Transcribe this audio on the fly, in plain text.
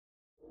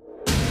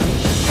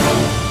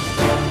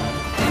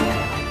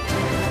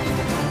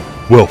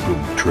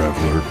Welcome,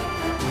 traveler.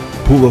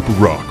 Pull up a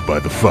rock by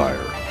the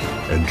fire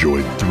and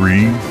join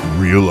three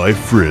real-life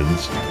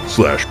friends /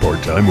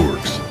 part-time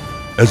orcs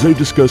as they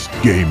discuss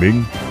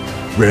gaming,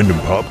 random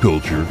pop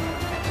culture,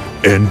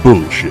 and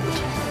bullshit.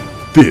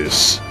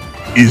 This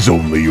is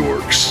Only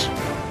Orcs.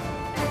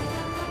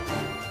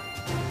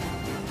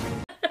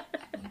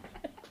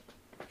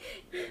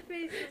 Your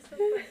face is so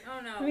funny. Oh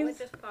no, it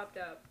just popped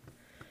up.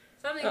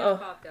 Something just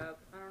popped up.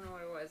 I don't know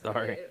what it was.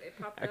 Sorry. It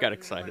popped I up got and then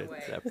excited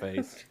went at away. that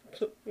face.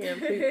 Yeah,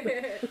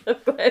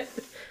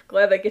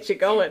 glad that gets you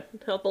going.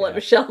 Help to let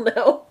Michelle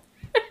know.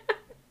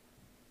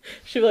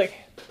 She'll be like,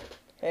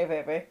 "Hey,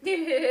 baby." How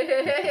you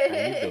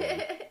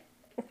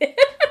doing?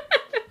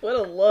 What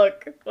a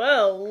look! What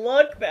a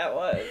look that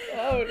was!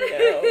 Oh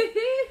no!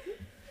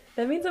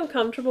 That means I'm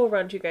comfortable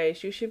around you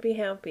guys. You should be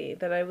happy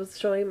that I was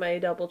showing my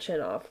double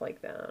chin off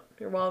like that.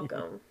 You're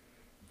welcome.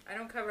 I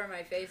don't cover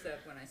my face up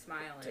when I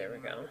smile There we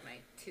anymore go. with my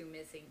two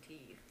missing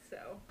teeth, so.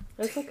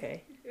 That's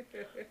okay.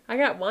 I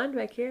got one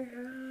back here.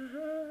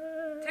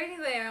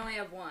 Technically, I only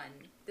have one.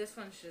 This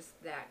one's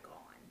just that gone.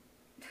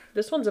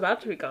 This one's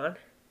about to be gone.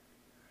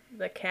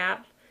 The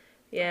cap. I'll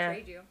Yeah.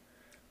 trade you.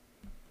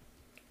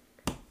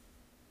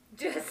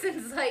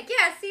 Justin's like,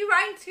 yeah, see,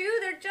 mine too?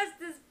 They're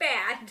just as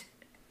bad.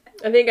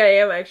 I think I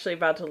am actually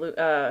about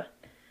to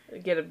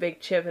get a big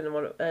chip in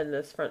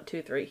this front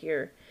tooth right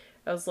here.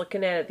 I was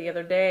looking at it the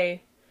other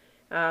day,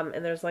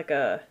 and there's like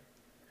a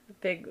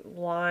big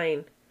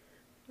line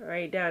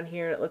right down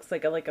here, and it looks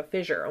like a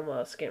fissure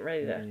almost, getting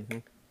ready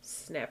to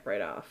snap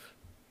right off.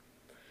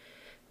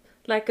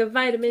 Like a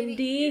vitamin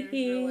D. Ears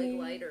are like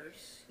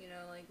lighters, you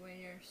know, like when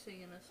you're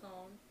singing a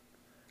song.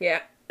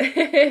 Yeah.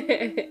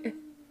 I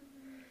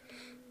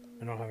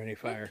don't have any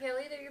fire. Hey,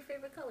 Kelly, they're your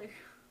favorite color.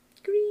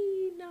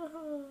 Green. No.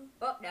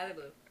 Oh, now they're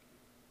blue.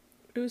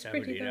 Blue's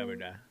pretty though.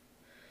 Dabba-dee-dabba-da.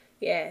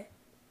 Yeah.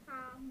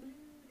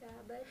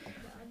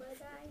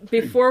 Before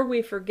Before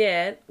we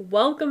forget,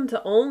 welcome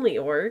to Only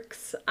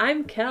Orcs.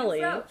 I'm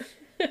Kelly.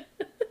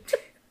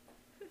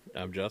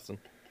 I'm Justin.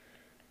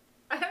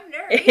 I'm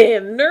Nuri.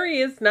 And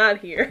Nuri is not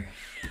here.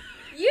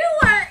 You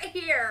weren't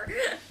here.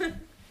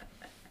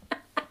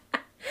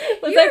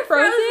 Was You I were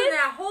frozen?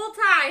 that whole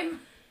time.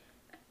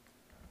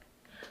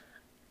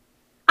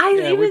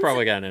 Yeah, we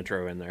probably got an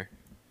intro in there.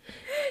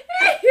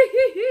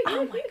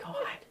 Oh my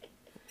god.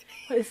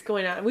 What is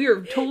going on? We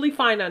were totally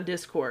fine on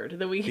Discord.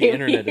 Then we The came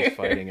internet here. is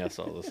fighting us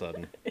all of a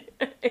sudden.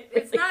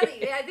 It's not.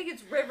 I think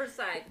it's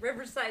Riverside.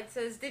 Riverside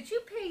says, "Did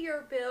you pay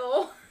your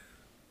bill?"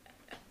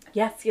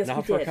 Yes, Not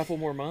we for did. a couple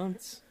more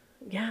months.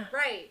 Yeah.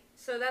 Right.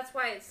 So that's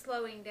why it's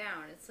slowing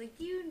down. It's like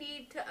you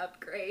need to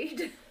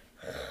upgrade.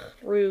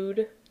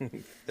 Rude.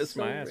 It's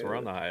So my ass. We're rude.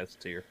 on the highest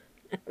tier.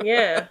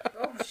 Yeah.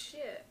 Oh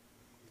shit.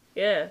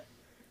 Yeah.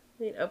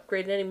 Ain't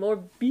upgrading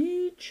anymore,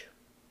 beach.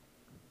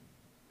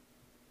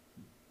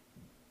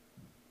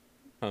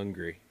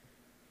 Hungry.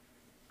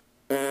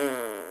 There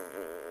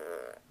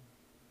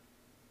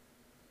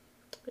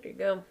you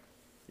go.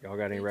 Y'all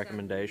got any Pizza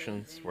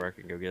recommendations amazing. where I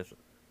can go get a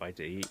bite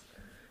to eat?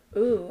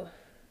 Ooh.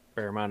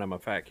 Bear in mind, I'm a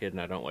fat kid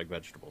and I don't like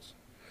vegetables.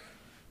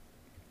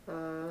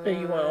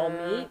 You want all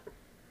meat?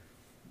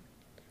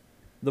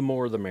 The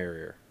more, the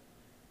merrier.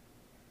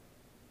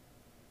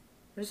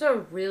 There's a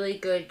really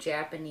good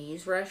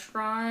Japanese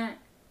restaurant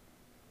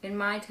in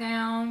my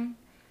town.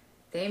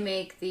 They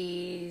make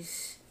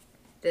these.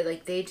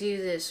 They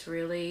do this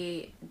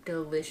really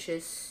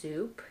delicious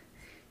soup.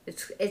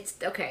 It's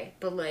okay,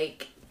 but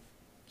like,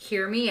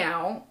 hear me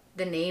out.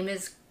 The name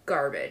is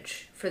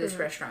garbage for this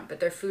restaurant,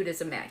 but their food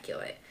is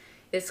immaculate.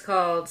 It's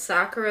called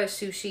Sakura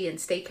Sushi and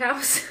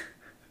Steakhouse.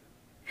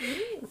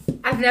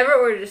 I've never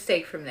ordered a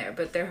steak from there,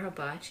 but their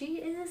hibachi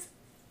is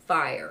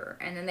fire.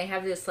 And then they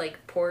have this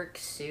like pork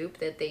soup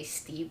that they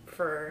steep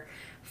for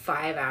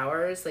 5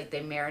 hours. Like they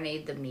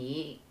marinate the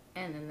meat,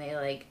 and then they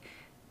like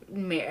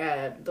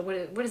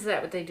what is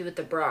that? What they do with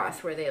the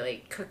broth, where they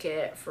like cook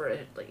it for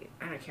like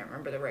I can't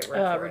remember the right word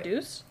for it.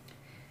 Reduce?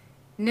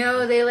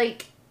 No, they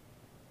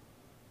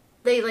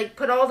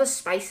put all the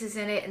spices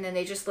in it, and then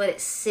they just let it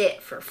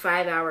sit for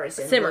 5 hours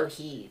in Simmer. low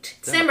heat.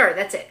 Simmer,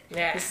 that's it.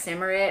 Yeah. Just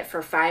simmer it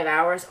for 5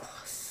 hours.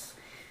 Oh,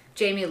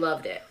 Jamie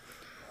loved it.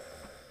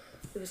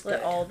 It was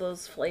Let good. all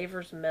those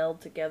flavors meld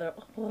together.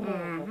 Oh.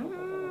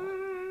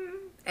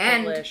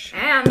 Delish.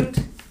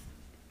 And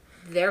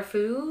their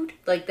food,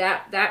 like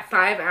that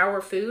 5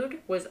 hour food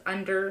was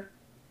under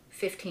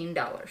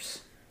 $15.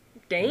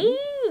 Dang.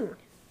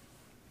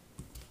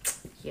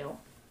 Yo.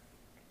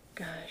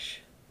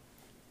 Gosh.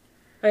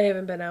 I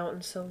haven't been out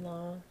in so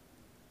long.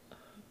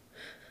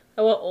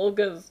 I want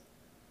Olga's.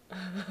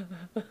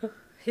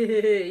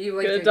 You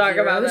like Gonna your talk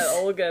about gyros? that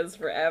Olga's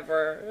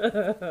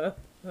forever.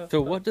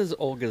 So what does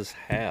Olga's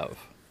have?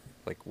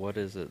 Like, what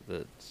is it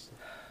that's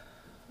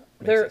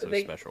They're- makes it so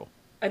they- special?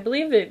 I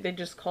believe they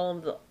just call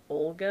them the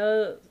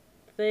Olga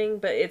thing,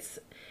 but it's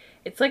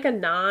like a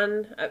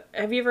naan.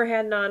 Have you ever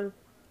had naan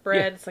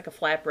bread? Yeah. It's like a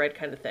flatbread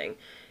kind of thing.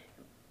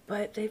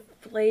 But they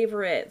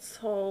flavor it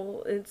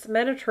so it's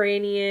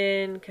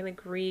Mediterranean kind of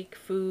Greek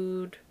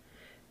food,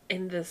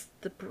 And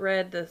the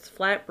bread, this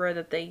flatbread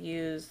that they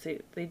use,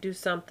 they do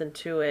something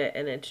to it,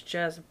 and it's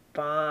just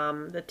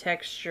bomb. The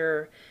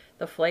texture,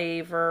 the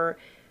flavor,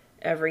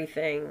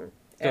 everything.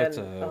 So And it's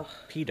a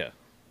pita,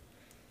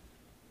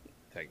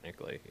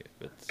 technically.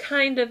 It's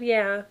kind of,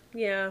 yeah.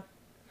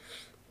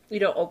 They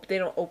don't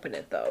open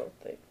it though.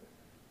 They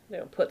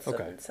don't put stuff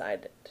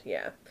inside it.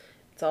 Yeah.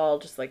 It's all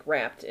just like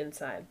wrapped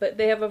inside. But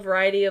they have a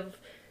variety of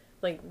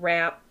like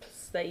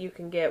wraps that you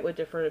can get with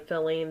different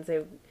fillings. They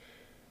have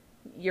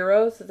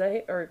gyros, is that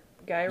it? Or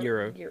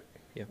gyro.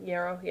 Yeah.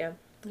 Gyro, yeah.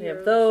 They Gyros.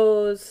 have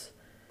those.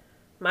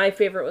 My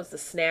favorite was the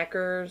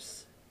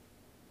snackers.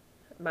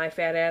 My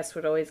fat ass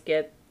would always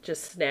get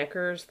just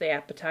snackers, the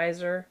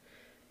appetizer.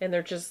 And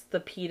they're just the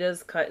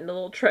pitas cut into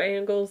little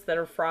triangles that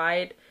are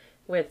fried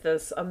with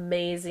this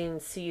amazing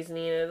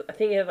seasoning. I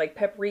think it had like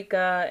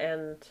paprika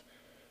and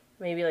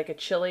maybe like a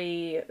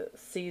chili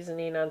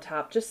seasoning on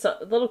top. Just a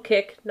little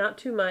kick, not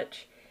too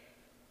much.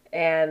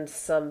 And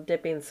some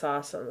dipping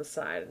sauce on the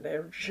side.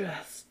 They're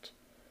just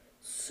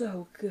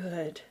so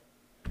good.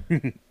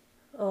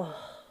 Oh,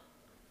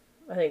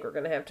 I think we're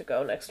going to have to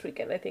go next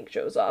weekend. I think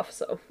Joe's off,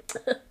 so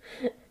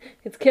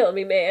it's killing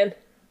me, man.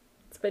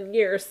 It's been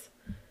years.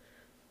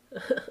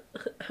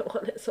 I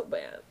want it so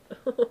bad.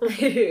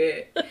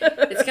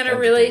 It's gonna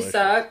really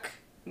suck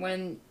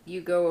when you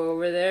go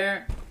over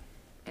there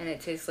and it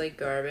tastes like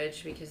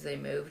garbage because they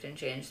moved and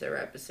changed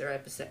their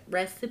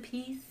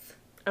recipes.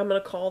 I'm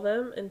gonna call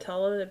them and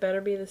tell them it better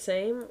be the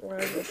same,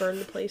 or I will burn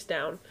the place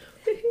down.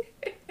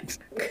 Is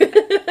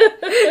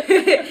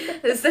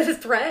that a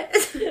threat?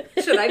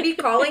 Should I be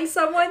calling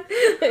someone?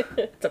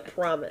 It's a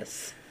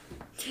promise.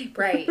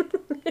 Right.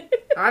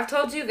 I've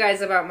told you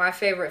guys about my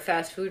favorite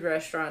fast food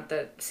restaurant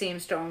that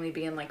seems to only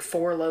be in like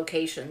 4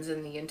 locations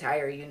in the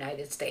entire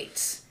United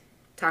States.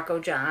 Taco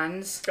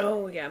John's.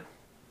 Oh, yeah.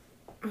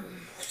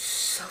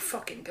 So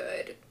fucking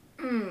good.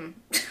 I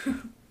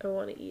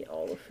want to eat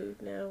all the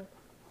food now.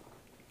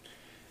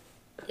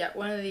 Yeah,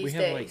 one of these we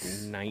days. have like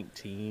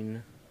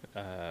 19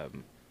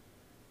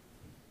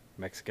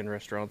 Mexican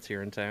restaurants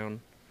here in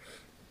town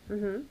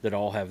that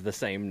all have the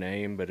same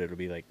name, but it'll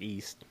be like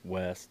east,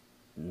 west,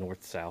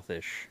 north,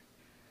 south-ish.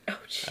 Oh,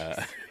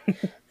 jeez.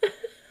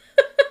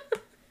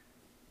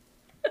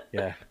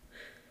 Yeah.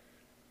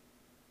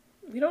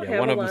 We don't have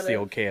one a of lot them's the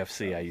old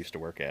KFC I used to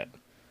work at.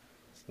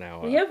 It's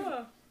now. We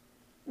haven't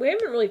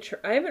really.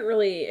 I haven't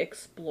really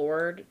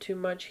explored too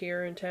much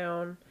here in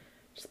town,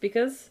 just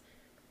because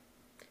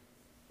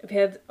I've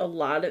had a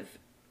lot of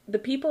the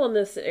people in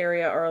this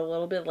area are a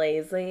little bit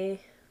lazy.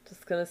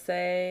 Just gonna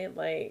say,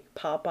 like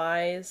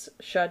Popeyes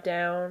shut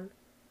down.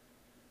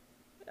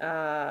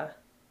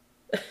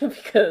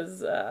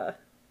 Because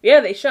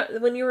they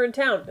shut when you were in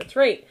town. That's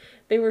right.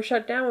 They were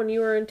shut down when you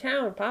were in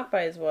town.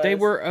 Popeyes was. They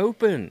were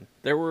open.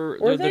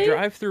 The they?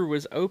 drive-through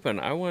was open.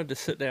 I wanted to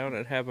sit down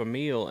and have a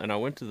meal, and I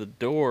went to the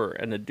door,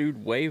 and the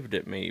dude waved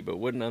at me, but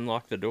wouldn't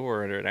unlock the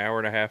door at an hour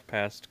and a half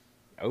past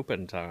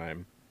open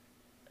time.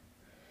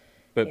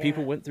 But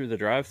people went through the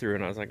drive-through,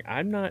 and I was like,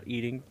 I'm not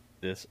eating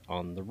this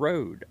on the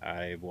road.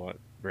 I want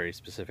very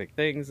specific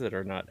things that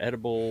are not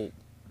edible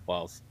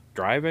whilst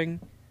driving.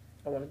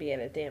 I want to be at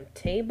a damn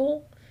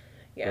table.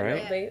 Yeah,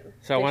 right? No, they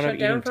so I wound up shut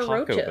down eating for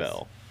Taco roaches.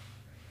 Bell.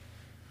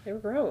 They were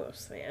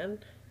gross, man.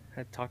 I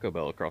had Taco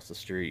Bell across the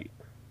street.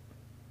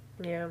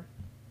 Yeah.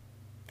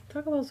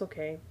 Taco Bell's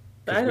okay.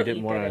 But I Because we don't didn't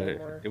eat want that to.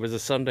 anymore. It was a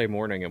Sunday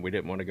morning, and we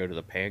didn't want to go to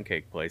the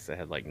pancake place that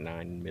had like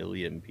 9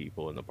 million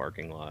people in the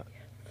parking lot.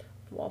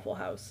 Waffle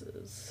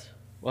houses.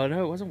 Well,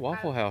 no, it wasn't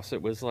Waffle House.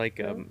 It was like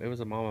it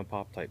was a mom and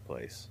pop type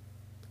place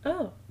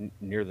Oh,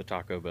 near the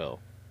Taco Bell.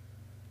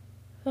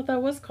 I thought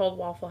that was called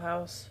Waffle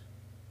House.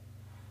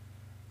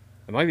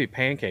 It might be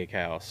Pancake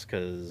House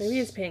because Maybe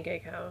it's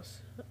Pancake House.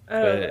 I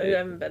don't know. I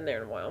haven't been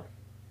there in a while.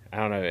 I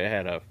don't know. It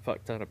had a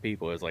fuck ton of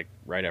people. It was like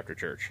right after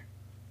church,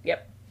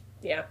 Yep.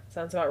 Yeah,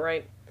 sounds about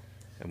right.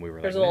 and we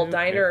were There's like, a little "No,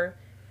 diner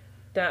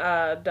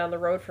down the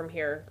road from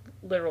here,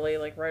 literally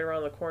like right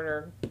around the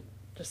corner,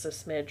 just a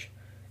smidge.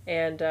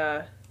 And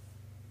God,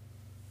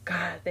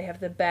 they have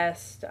the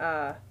best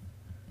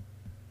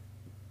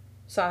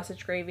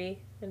sausage gravy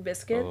and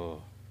biscuit.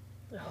 Oh,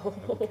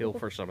 I'll kill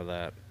for some of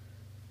that.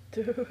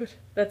 Dude,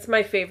 that's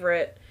my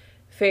favorite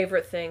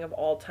thing of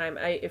all time.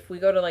 If we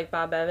go to like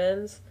Bob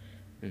Evans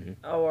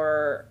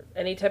or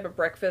any type of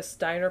breakfast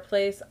diner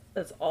place,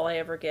 that's all I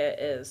ever get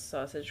is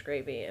sausage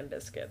gravy and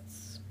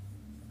biscuits.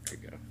 There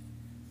you go.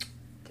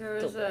 There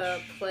was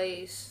a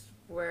place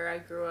where I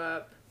grew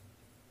up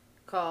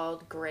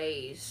called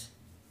Gray's.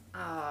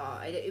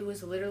 It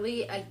was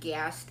literally a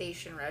gas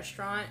station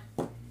restaurant.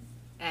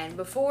 And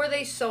before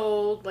they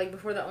sold, like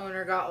before the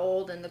owner got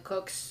old and the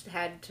cooks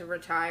had to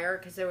retire,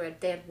 because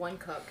they had one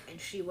cook, and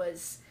she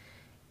was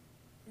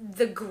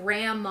the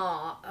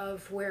grandma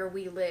of where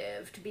we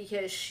lived,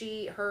 because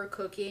her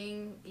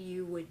cooking,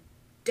 you would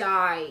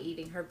die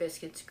eating her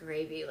biscuits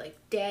gravy, like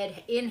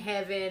dead in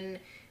heaven,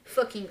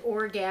 fucking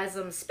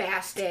orgasm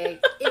spastic.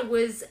 It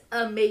was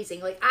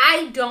amazing. Like,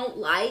 I don't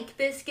like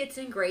biscuits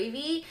and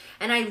gravy,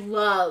 and I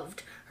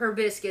loved her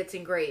biscuits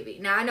and gravy.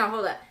 Now, I know,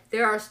 hold up.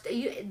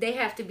 They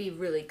have to be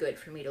really good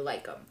for me to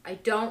like them. I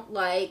don't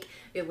like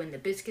it when the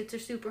biscuits are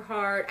super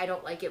hard. I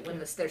don't like it when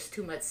there's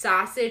too much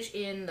sausage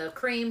in the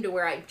cream to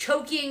where I'm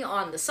choking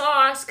on the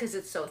sauce because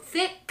it's so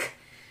thick.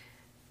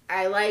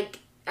 I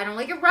don't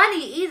like it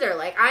runny either.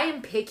 Like, I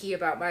am picky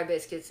about my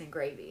biscuits and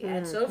gravy.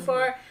 And so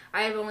far,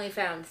 I have only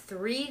found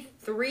three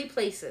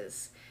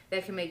places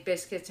that can make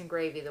biscuits and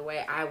gravy the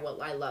way I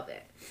love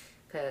it.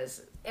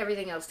 Because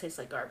everything else tastes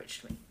like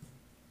garbage to me.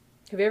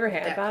 Have you ever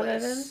had That Bob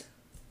place. Evans?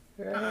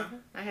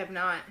 I have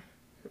not.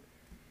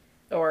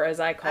 Or as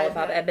I call it,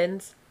 Bob had-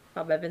 Evans.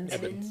 Bob Evans.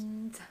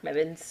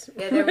 Evans.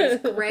 Yeah, there was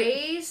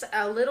Gray's,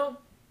 a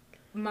little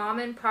mom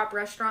and pop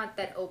restaurant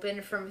that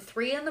opened from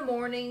 3 in the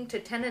morning to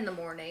 10 in the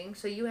morning.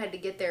 So you had to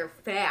get there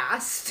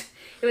fast.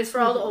 It was for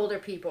all the older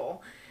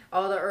people,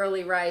 all the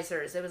early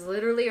risers. It was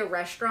literally a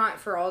restaurant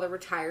for all the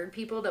retired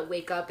people that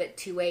wake up at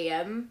 2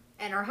 a.m.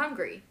 and are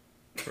hungry.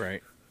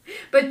 Right.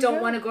 But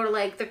don't want to go to,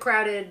 like, the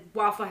crowded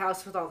Waffle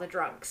House with all the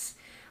drunks.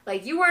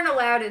 Like, you weren't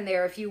allowed in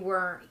there if you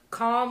weren't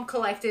calm,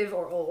 collective,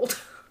 or old.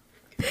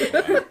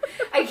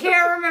 I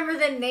can't remember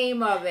the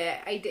name of it.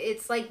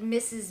 It's like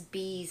Mrs.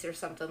 B's or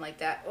something like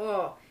that.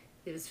 Oh,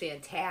 it was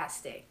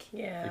fantastic.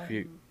 Yeah. If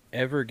you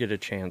ever get a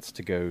chance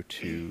to go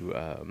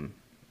to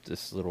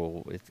this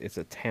little... It's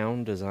a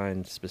town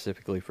designed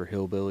specifically for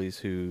hillbillies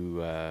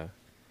who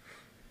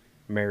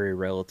marry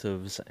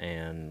relatives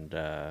and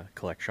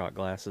collect shot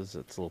glasses.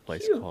 It's a little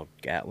place called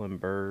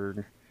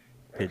Gatlinburg,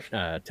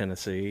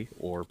 Tennessee,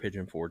 or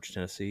Pigeon Forge,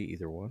 Tennessee,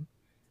 either one.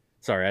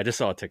 Sorry, I just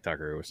saw a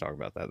TikToker who was talking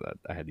about that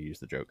I had to use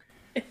the joke.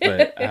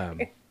 But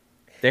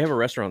they have a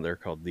restaurant there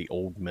called The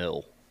Old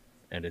Mill,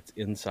 and it's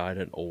inside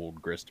an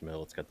old grist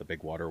mill. It's got the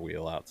big water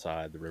wheel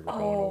outside, the river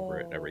going over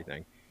it and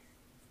everything.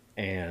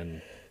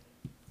 And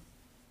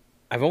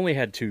I've only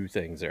had 2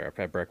 things there. I've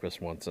had breakfast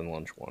once and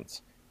lunch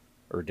once,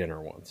 or dinner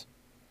once.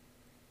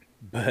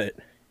 But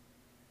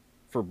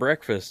for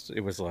breakfast,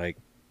 it was like,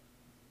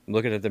 I'm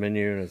looking at the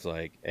menu and it's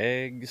like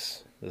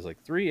eggs. There's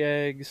like 3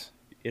 eggs,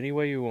 any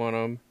way you want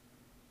them,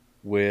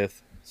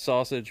 with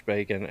sausage,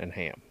 bacon, and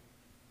ham.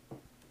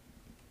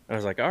 I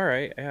was like, all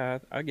right, yeah,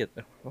 I get.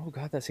 Oh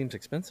God, that seems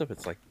expensive.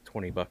 It's like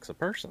 $20 a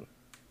person.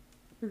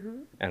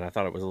 And I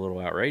thought it was a little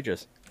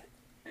outrageous.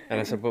 And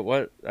I said, but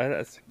what?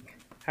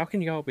 How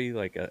can y'all be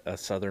like a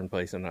southern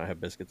place and not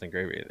have biscuits and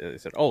gravy? They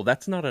said, oh,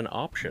 that's not an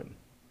option.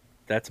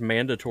 That's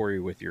mandatory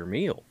with your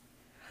meal.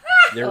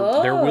 There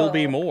will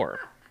be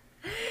more.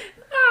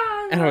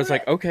 And I was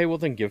like, okay, well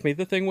then give me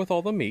the thing with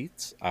all the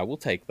meats. I will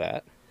take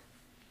that.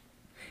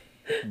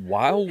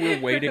 While we're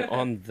waiting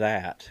on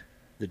that,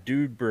 the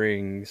dude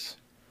brings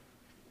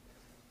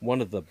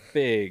one of the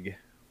big,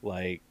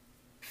 like,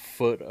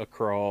 foot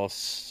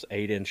across,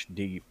 8-inch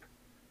deep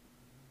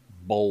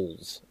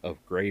bowls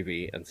of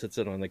gravy and sits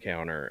it on the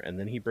counter. And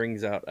then he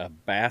brings out a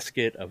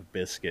basket of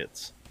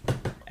biscuits.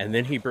 And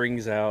then he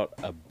brings out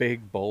a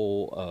big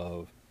bowl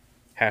of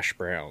hash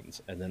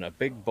browns. And then a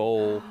big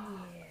bowl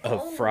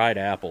of fried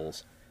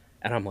apples.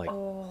 And I'm like,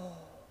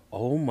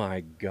 oh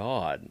my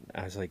God.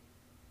 I was like,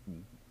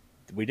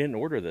 we didn't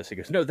order this. He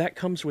goes, no, that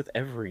comes with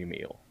every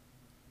meal.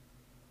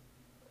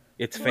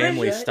 It's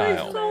family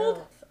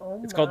style.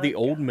 It's called the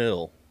Old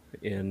Mill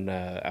in,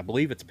 I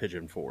believe it's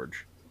Pigeon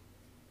Forge,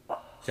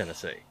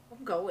 Tennessee.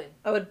 I'm going.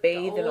 I would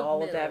bathe in Old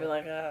all of that. I'd be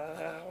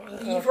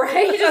Mill. like,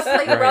 Right? Just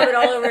like Right. rub it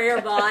all over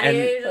your body.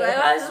 And- Just like,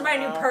 oh, this is my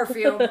new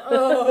perfume.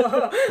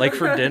 Oh. Like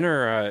for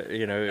dinner,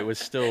 it was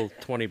still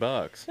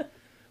 $20.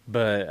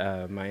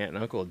 But my aunt and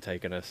uncle had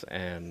taken us,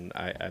 and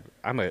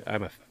I'm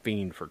a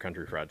fiend for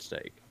country fried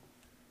steak.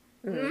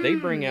 They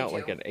bring out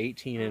like an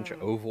 18-inch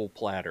oval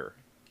platter,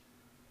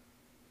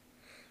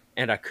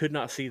 and I could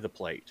not see the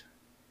plate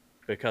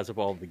because of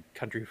all the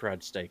country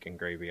fried steak and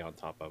gravy on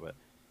top of it.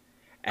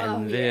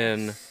 And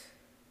then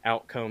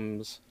out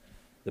comes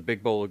the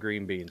big bowl of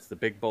green beans, the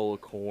big bowl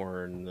of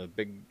corn, the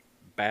big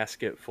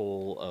basket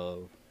full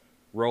of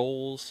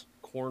rolls,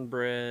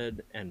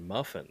 cornbread, and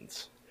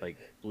muffins, like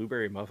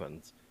blueberry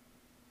muffins.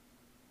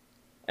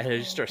 And I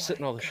just start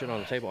sitting all the shit on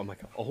the table. I'm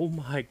like, oh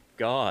my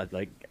God.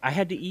 Like, I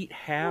had to eat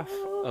half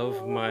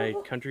of my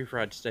country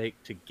fried steak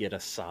to get a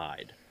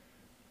side.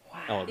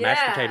 Oh,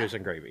 mashed potatoes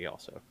and gravy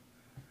also.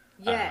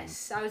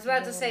 Yes, I was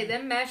about to say,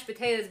 them mashed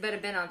potatoes better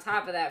been on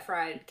top of that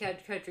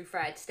country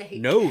fried steak.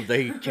 No,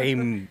 they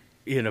came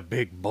in a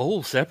big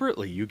bowl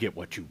separately. You get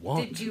what you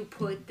want. Did you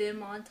put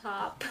them on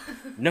top?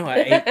 No,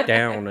 I ate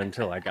down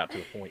until I got to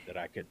the point that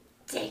I could.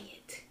 Dang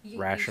it.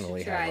 Rationally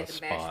you should try have a the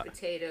spot. mashed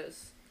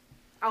potatoes.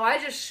 Oh,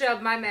 I just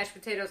shoved my mashed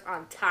potatoes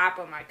on top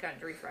of my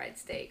country fried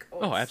steak. Oh,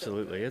 it's so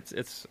absolutely. good.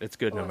 It's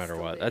good no Oh, matter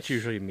it's what. That's delish.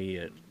 usually me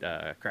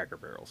at Cracker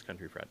Barrel's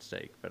country fried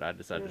steak, but I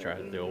decided to try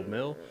it at the Old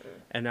Mill,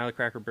 and now the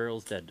Cracker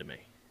Barrel's dead to me.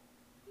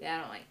 Yeah, I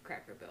don't like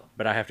Cracker Barrel.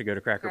 But I have to go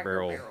to Cracker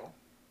Barrel Barrel.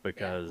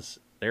 because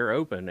they're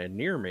open and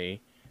near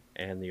me,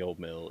 and the Old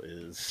Mill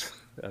is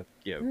a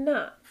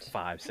not.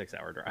 5-6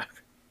 hour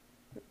drive.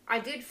 I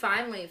did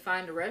finally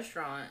find a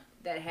restaurant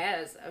that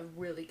has a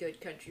really good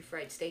country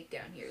fried steak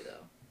down here,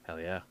 though. Hell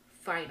yeah.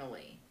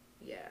 Finally.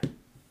 Yeah.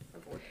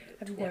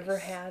 I've never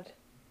had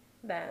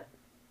that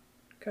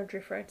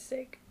country fried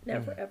steak.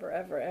 Never, ever,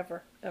 ever,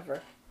 ever,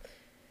 ever.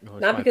 No,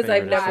 it's Not my because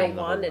I've favorite never in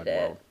the whole wanted wide it.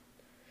 world.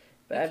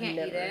 But You I've can't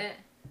never. eat it.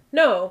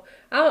 No,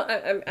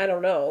 I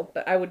don't know,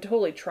 but I would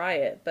totally try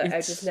it. But I've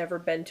It's- just never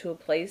been to a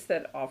place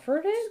that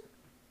offered it.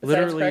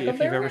 Literally, Crackle if you've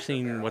Barrel? ever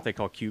seen what they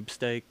call cube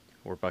steak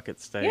or bucket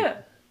steak. Yeah.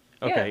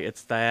 Okay, Yeah.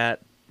 it's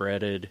that,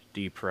 breaded,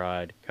 deep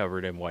fried,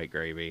 covered in white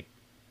gravy.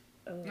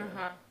 Oh,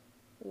 Uh-huh.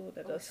 ooh,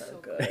 that does so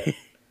sound good. good.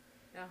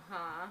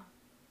 Uh-huh.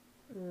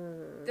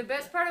 Mm. The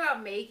best part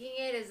about making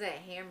it is that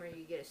hammer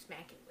you get to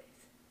smack it with.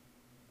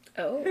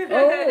 Oh,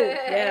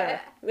 yeah.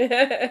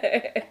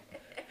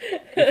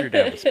 If you're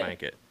down to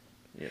spank it,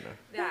 you know.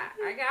 Nah,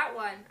 I got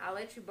one. I'll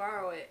let you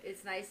borrow it.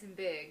 It's nice and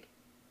big.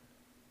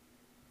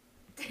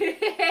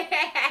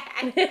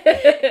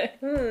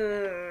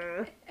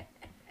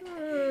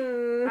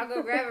 I'll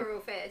go grab it real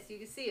fast. You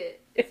can see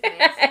it. It's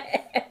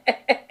massive.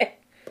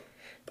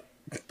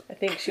 I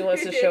think she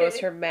wants to show us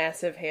her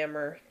massive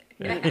hammer.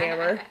 Meat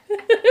hammer.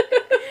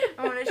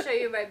 I want to show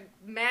you my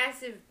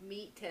massive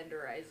meat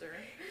tenderizer.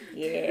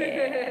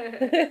 Yeah.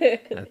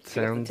 That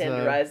sounds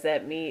Tenderize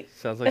that meat.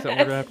 sounds like something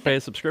we're gonna have to pay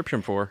a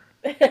subscription for.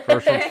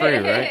 First one's free,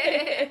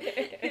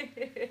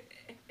 right?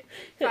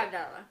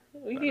 $5.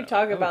 We keep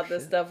talking about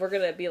this stuff. We're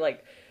gonna be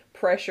like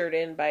pressured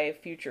in by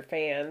future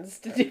fans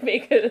to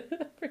make a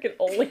freaking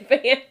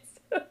OnlyFans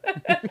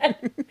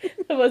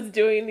of us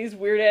doing these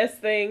weird ass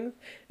things,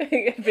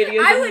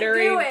 videos I of would do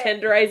Nuri it.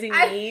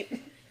 tenderizing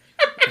meat.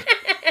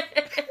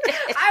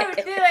 I would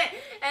do it,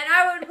 and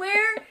I would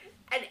wear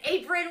an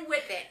apron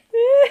with it.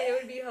 It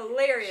would be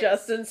hilarious.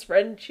 Justin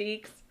spreading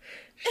cheeks,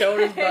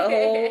 showing his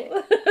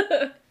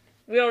butthole.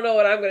 We don't know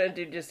what I'm gonna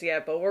do just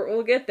yet, but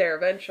we'll get there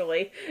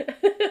eventually.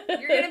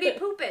 You're gonna be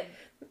pooping.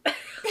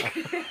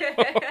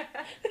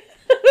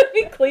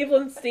 Be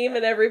Cleveland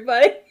steaming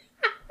everybody.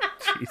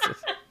 Jesus.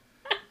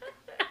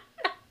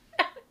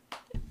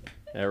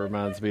 That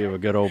reminds me of a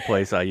good old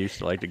place I used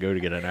to like to go to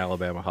get an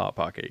Alabama Hot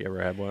Pocket. You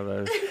ever had one of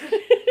those?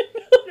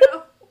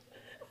 No.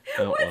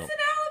 Oh, What's well. an Alabama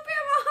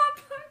Hot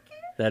Pocket?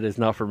 That is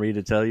not for me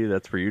to tell you.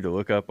 That's for you to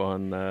look up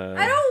on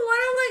I don't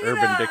want to look it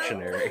Urban up.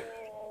 Dictionary.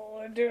 Oh,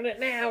 we're doing it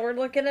now. We're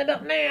looking it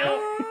up now.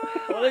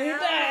 What have you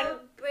done?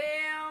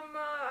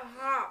 Alabama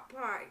Hot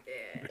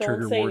Pocket. Don't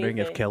Trigger say warning: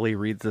 if anything. Kelly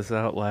reads this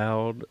out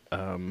loud,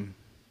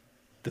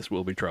 this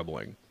will be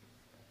troubling.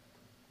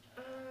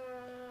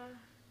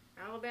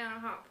 Alabama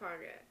Hot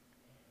Pocket.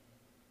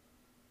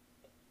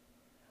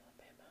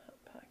 Alabama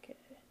Hot Pocket.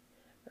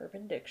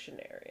 Urban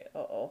Dictionary.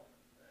 Uh-oh.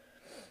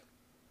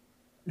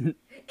 Ew!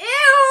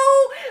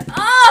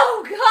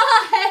 Oh,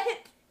 God!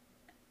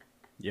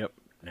 Yep.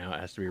 Now it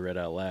has to be read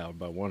out loud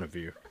by one of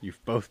you.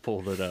 You've both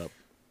pulled it up.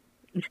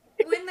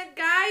 When the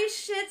guy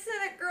shits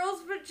in a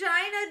girl's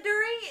vagina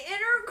during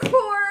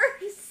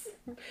intercourse.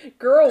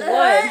 Girl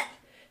 1.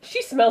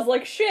 She smells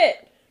like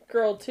shit.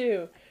 Girl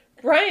 2.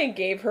 Brian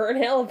gave her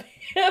an Alabama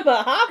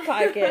Hot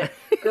Pocket.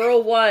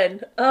 Girl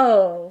 1.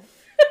 Oh.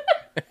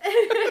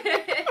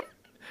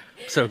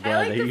 So I glad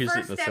like they the used it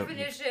first in the sentence.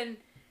 definition.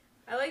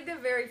 I like the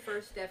very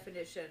first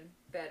definition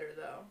better,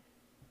 though.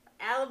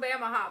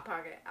 Alabama Hot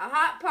Pocket. A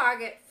hot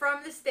pocket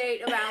from the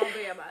state of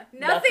Alabama.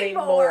 Nothing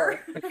more.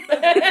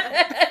 Damn,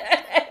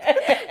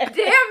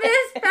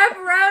 this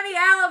pepperoni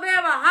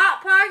Alabama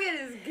Hot Pocket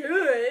is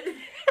good.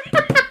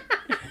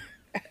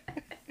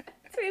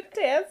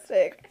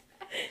 Fantastic.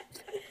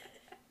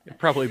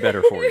 Probably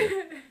better for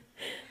you.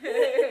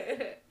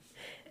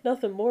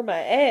 Nothing more my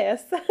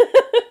ass.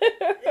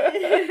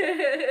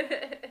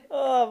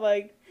 Oh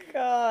my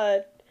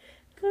god.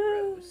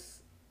 Gross.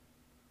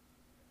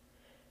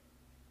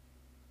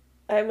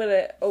 I'm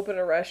gonna open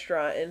a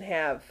restaurant and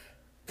have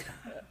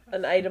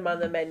an item on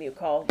the menu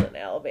called an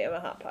Alabama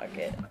Hot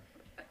Pocket.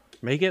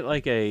 Make it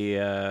like a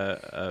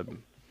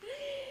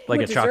like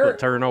With a chocolate dessert.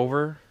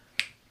 turnover.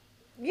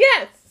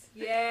 Yes!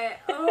 Yeah.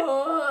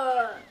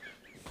 Oh.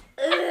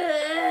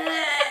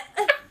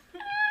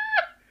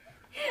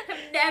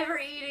 I'm never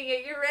eating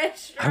at your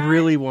restaurant. I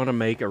really want to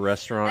make a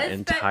restaurant That's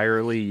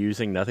entirely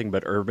using nothing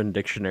but Urban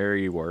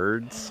Dictionary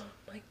words.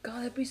 Oh my god,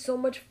 that'd be so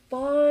much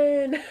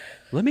fun.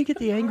 Let me get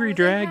the Angry Oh, they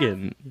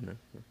Dragon. You know.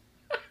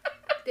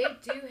 They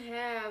do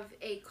have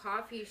a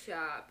coffee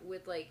shop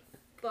with like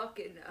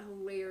fucking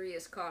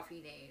hilarious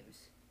coffee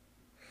names.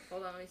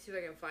 Hold on, let me see if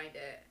I can find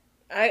it.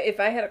 If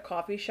I had a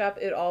coffee shop,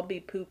 it'd all be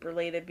poop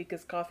related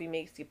because coffee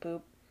makes you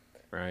poop.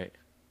 Right.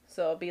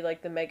 So it'll be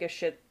like the mega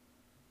shitzer,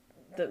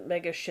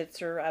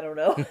 I don't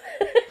know.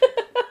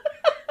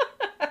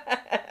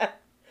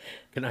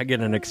 Can I get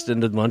an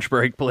extended lunch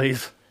break,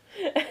 please?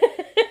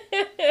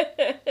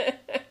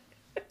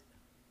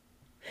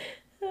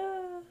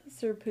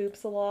 Sir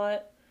poops a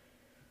lot.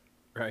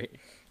 Right.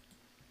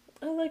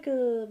 I like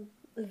a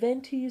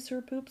venti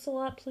Sir poops a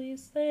lot,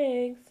 please.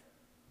 Thanks.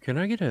 Can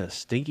I get a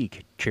stinky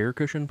chair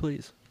cushion,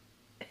 please?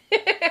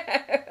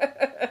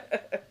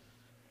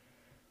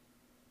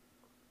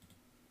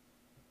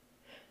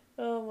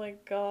 Oh my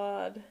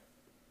god.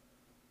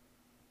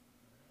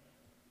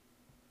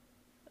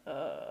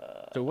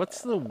 So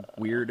what's the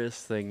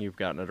weirdest thing you've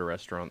gotten at a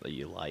restaurant that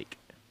you like?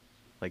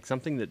 Like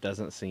something that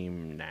doesn't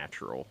seem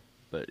natural,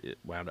 but it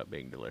wound up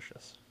being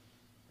delicious.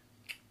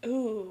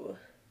 Ooh.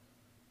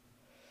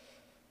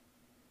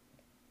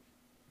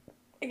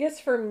 I guess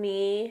for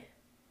me,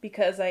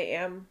 because I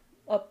am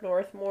up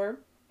north more,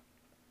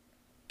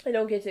 I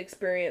don't get to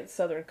experience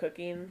Southern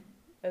cooking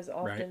as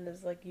often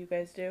as like you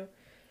guys do.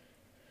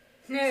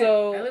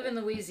 So I live in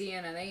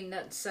Louisiana. They ain't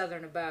nothing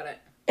Southern about it.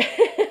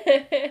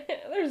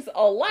 there's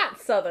a lot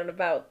Southern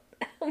about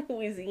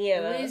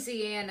Louisiana.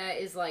 Louisiana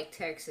is like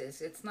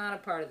Texas. It's not a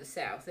part of the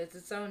South. It's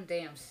its own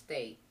damn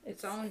state.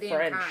 Its own damn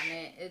French.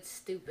 continent. It's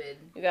stupid.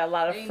 You got a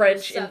lot of Ain't no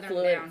French Southern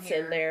influence down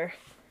in there.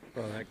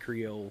 Oh, that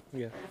Creole,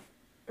 yeah.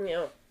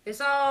 Yeah.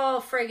 It's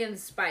all friggin'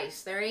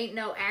 spice. There ain't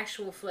no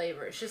actual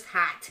flavor. It's just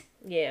hot.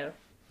 Yeah.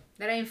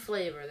 That ain't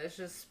flavor. That's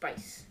just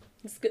spice.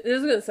 This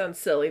is going to sound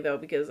silly, though,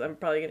 because I'm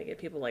probably going to get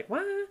people like,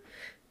 what?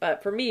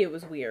 But for me, it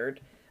was weird.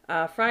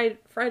 Fried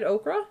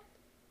okra?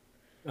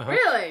 Uh-huh.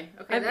 Really?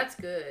 Okay, that's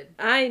good.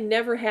 I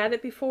never had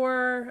it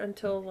before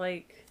until,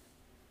 like,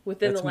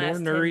 within That's the last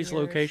 10 more Nuri's years.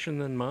 location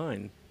than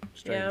mine,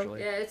 strangely.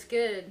 Yeah, it's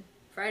good.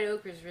 Fried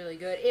okra is really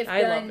good. If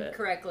I love done it.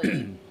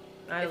 correctly.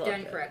 I If love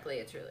done it. correctly,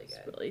 it's really good.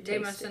 It's really They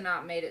must tasty. have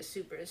not made it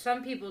super.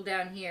 Some people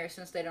down here,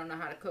 since they don't know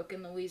how to cook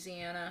in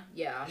Louisiana,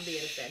 yeah, I'm being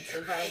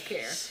offensive. I don't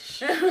care.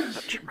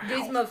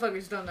 These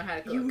motherfuckers don't know how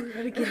to cook. You're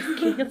going to get us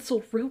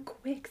canceled real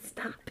quick.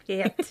 Stop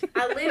it.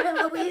 I live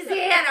in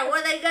Louisiana.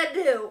 What are they gonna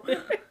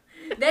do?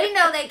 They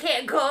know they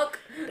can't cook.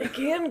 They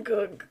can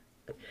cook.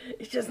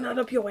 It's just not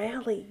up your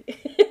alley.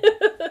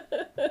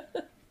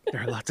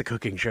 There are lots of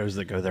cooking shows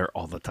that go there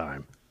all the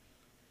time.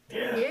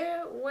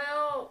 Yeah,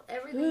 well,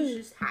 everything's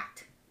just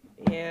hot.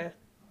 Yeah.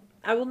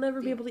 I will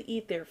never be able to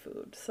eat their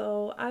food,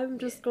 so I'm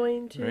just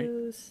going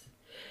to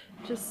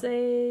just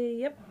say,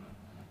 yep.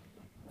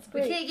 It's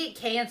We great. can't get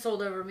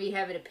canceled over me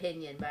having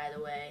opinion, by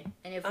the way.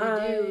 And if we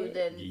do,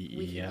 then we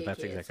can Yeah, get that's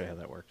canceled. exactly how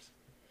that works.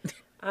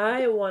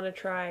 I want to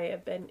try a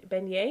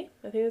beignet.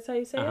 I think that's how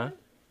you say Uh-huh. it.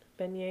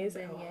 Beignets.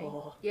 Beignet.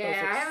 Oh, Yeah, those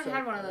look I haven't so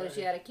had one of those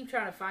good. yet. I keep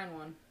trying to find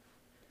one.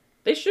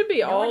 They should be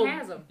No all. one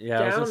has them.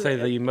 Yeah, I was down gonna say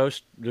there.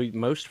 the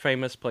most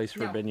famous place for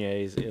No.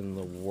 beignets in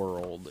the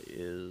world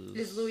is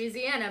It's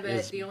Louisiana, but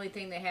is the only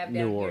thing they have New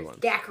down here is Orleans.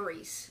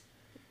 daiquiris.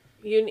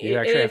 You and actually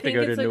I have to think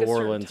go to it's like New a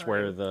certain Orleans time.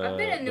 where I've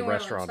been in the New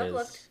Orleans. restaurant I've is.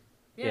 looked.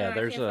 Yeah, I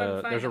there's can't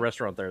fucking find a one.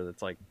 restaurant there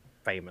that's like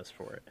famous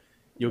for it.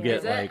 You'll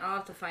Is get it? like I'll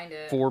have to find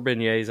it. 4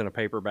 beignets in a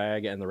paper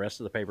bag, and the rest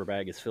of the paper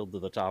bag is filled to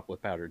the top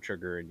with powdered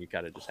sugar, and you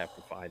kind of just have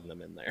to find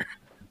them in there.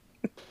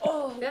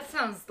 Oh, That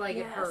sounds like it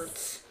Yes.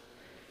 hurts.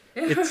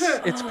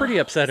 It's pretty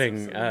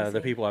upsetting. so The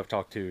amazing. people I've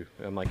talked to,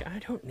 I'm like, I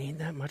don't need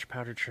that much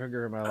powdered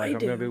sugar in my life. I'm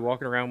do. going to be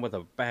walking around with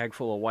a bag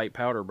full of white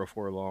powder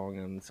before long,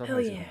 and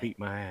somebody's yeah. going to beat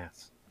my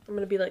ass. I'm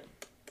gonna be like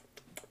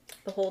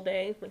the whole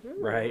day. Like,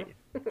 Right?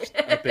 Just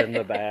up in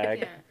the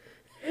bag.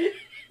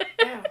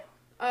 Yeah.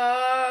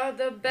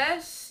 The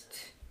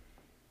best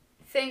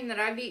thing that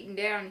I've eaten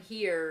down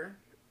here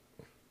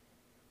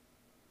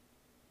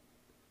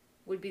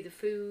would be the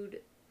food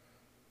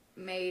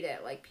made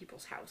at like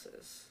people's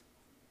houses.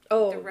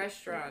 Oh, The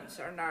restaurants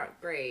are not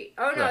great.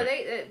 Oh no,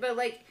 Right. but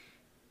like,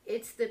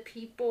 it's the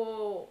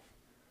people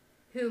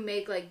who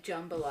make like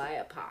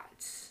jambalaya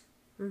pots.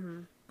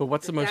 But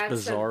what's the most That's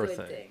bizarre a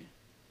good thing?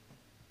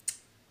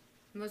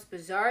 The most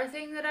bizarre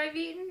thing that I've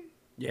eaten?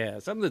 Yeah,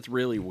 something that's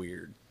really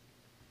weird.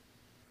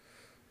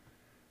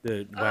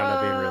 That wound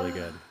up being really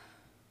good.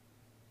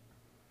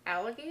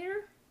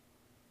 Alligator?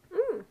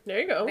 there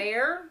you go.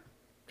 Bear?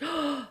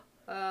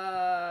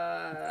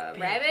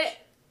 Rabbit?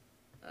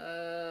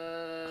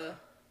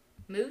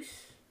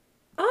 Moose?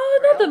 Oh,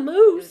 Or not the elk? It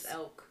moose. was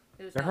elk.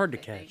 It was They're elk, hard to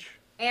I think. catch.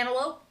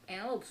 Antelope?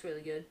 Antelope's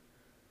really good.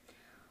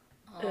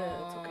 It's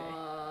okay.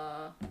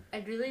 I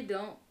really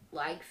don't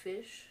like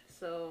fish,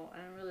 so I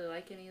don't really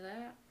like any of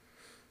that.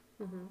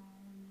 Do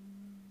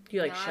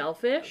you like Not-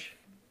 shellfish?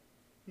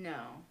 No.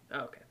 Oh,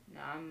 okay.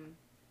 No.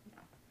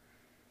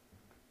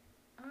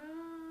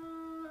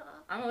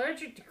 I'm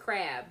allergic to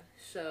crab,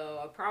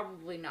 so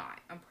probably not.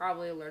 I'm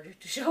probably allergic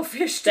to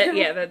shellfish too.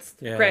 That's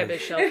Yeah. crab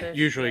is shellfish.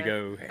 Usually yeah.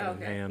 go hand in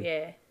Okay. hand.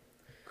 Yeah.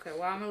 Okay,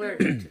 well, I'm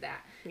allergic to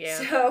that. Yeah.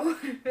 So,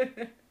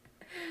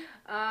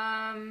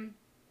 I've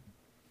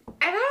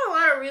had a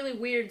lot of really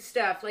weird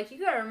stuff. Like, you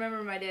gotta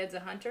remember my dad's a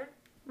hunter.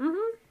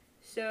 Mm-hmm.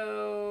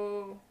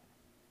 So,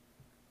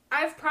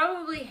 I've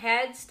probably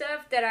had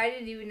stuff that I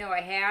didn't even know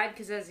I had,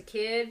 because as a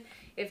kid,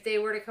 if they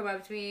were to come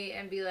up to me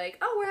and be like,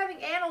 oh, we're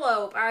having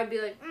antelope, I'd be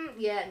like,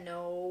 yeah,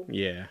 no.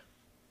 Yeah.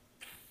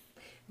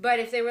 But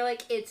if they were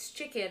like, it's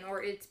chicken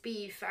or it's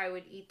beef, I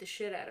would eat the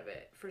shit out of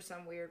it for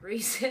some weird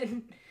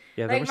reason.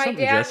 Yeah, there Like, was my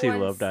something dad Jesse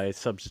once- loved. I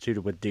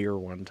substituted with deer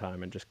one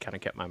time and just kind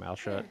of kept my mouth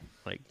shut,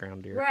 like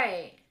ground deer.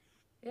 Right.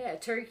 Yeah,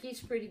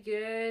 turkey's pretty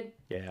good.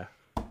 Yeah.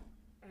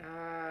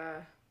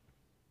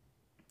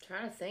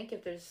 Trying to think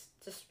if there's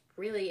just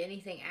really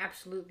anything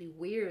absolutely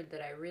weird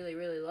that I really,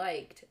 really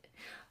liked.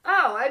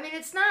 Oh, I mean,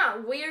 it's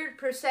not weird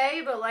per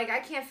se, but like I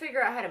can't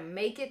figure out how to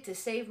make it to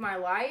save my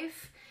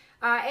life.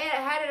 I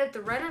had it at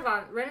the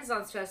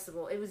Renaissance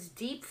Festival. It was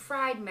deep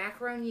fried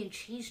macaroni and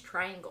cheese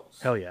triangles.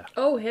 Hell yeah.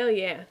 Oh, hell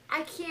yeah.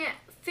 I can't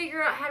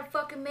figure out how to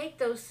fucking make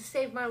those to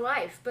save my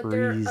life, but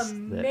they're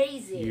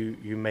amazing.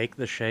 You make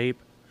the shape,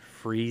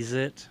 freeze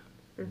it,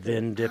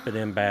 then dip it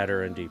in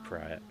batter and deep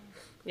fry it.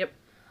 Yep.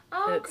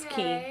 Okay. It's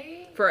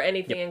key for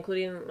anything,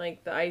 including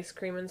like the ice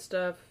cream and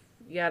stuff.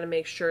 You got to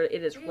make sure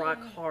it is rock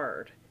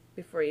hard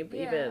before you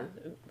even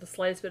the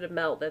slightest bit of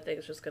melt. That thing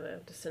is just gonna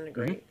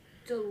disintegrate.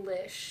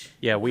 Delish.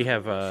 Yeah, we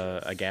have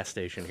a gas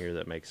station here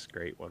that makes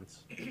great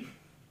ones.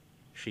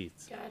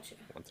 Sheets. Gotcha.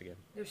 Once again.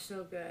 They're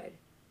so good.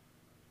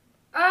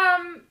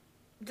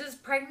 Does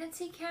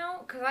pregnancy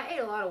count? Because I ate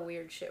a lot of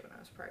weird shit when I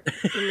was pregnant.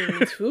 I mean,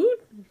 it's food.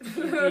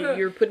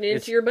 You're putting it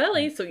into your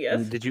belly, so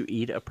yes. Did you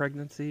eat a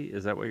pregnancy?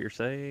 Is that what you're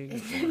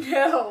saying?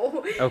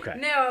 No. Okay.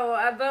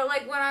 No, but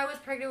like when I was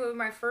pregnant with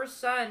my first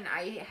son,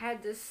 I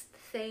had this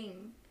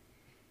thing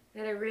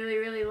that I really,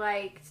 really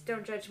liked.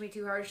 Don't judge me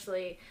too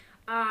harshly.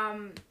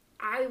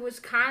 I was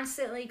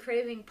constantly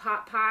craving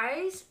pot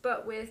pies,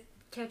 but with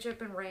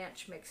ketchup and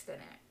ranch mixed in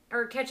it.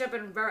 Or ketchup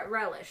and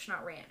relish,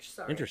 not ranch,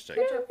 sorry. Interesting.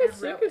 Ketchup I and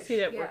can relish. see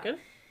that yeah. working.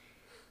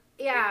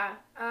 Yeah,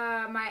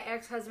 my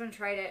ex-husband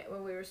tried it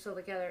when we were still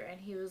together,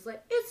 and he was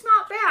like, it's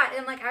not bad.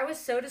 And, like, I was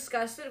so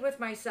disgusted with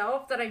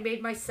myself that I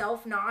made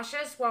myself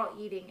nauseous while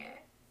eating it.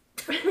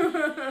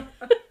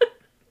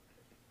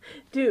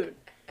 Dude,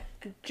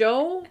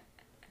 Joe,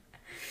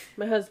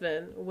 my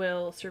husband,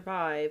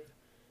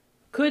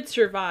 could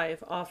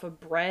survive off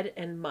of bread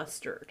and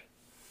mustard.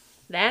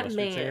 That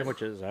Mustard man.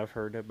 sandwiches, I've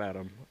heard about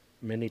them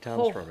many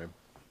times from him.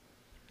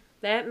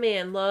 That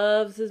man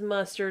loves his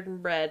mustard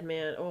and bread,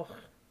 man. Oh.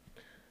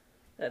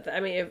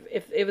 I mean,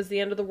 if it was the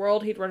end of the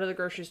world, he'd run to the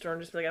grocery store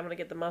and just be like, I'm going to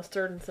get the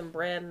mustard and some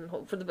bread and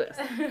hope for the best.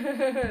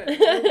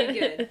 That'd be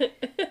good.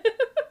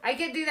 I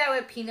could do that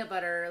with peanut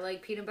butter.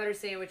 Like, peanut butter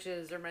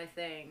sandwiches are my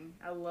thing.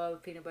 I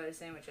love peanut butter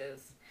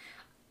sandwiches.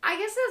 I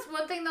guess that's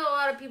one thing that a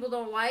lot of people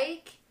don't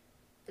like,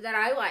 that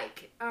I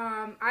like.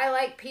 I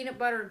like peanut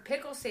butter and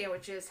pickle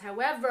sandwiches.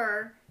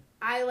 However,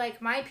 I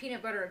like my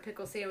peanut butter and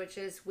pickle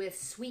sandwiches with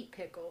sweet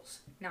pickles,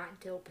 not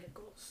dill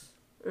pickles.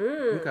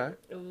 Okay.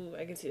 Ooh,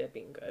 I can see that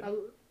being good.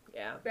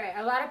 Yeah. Right.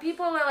 A lot of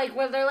people are like,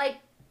 well, they're like,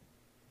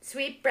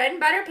 sweet bread and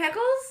butter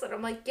pickles? And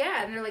I'm like,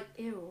 yeah. And they're like,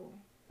 ew.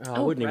 I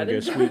wouldn't even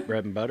go sweet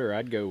bread and butter.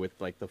 I'd go with,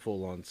 like, the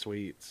full-on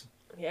sweets.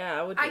 Yeah,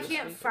 I would I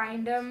can't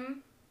find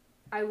them.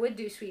 I would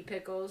do sweet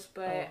pickles,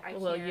 but I can't.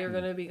 Well, you're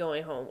going to be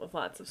going home with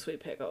lots of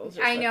sweet pickles.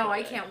 I know.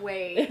 I can't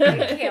wait.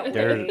 I can't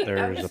wait.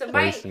 There's a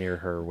place near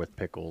her with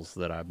pickles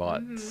that I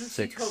bought.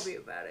 She told me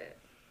about it.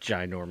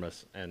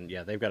 Ginormous. And,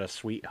 yeah, they've got a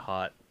sweet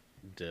hot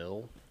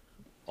dill.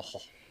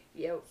 Oh.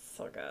 Yep.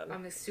 So good.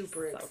 I'm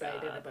super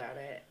excited about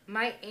it.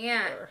 My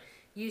aunt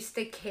used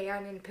to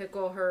can and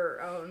pickle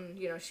her own,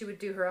 she would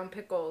do her own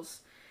pickles.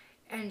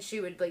 And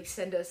she would, like,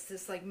 send us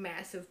this, like,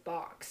 massive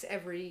box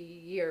every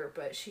year.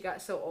 But she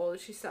got so old,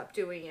 she stopped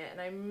doing it. And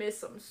I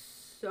miss them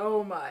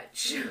so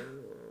much.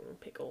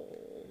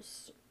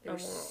 Pickles. They're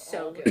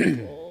so good.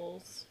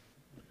 Pickles.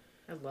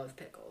 I love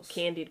pickles.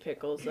 Candied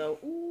pickles, though.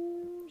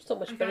 Ooh, so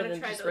much better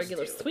than just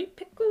regular sweet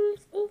pickles.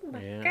 Oh,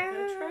 my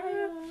God.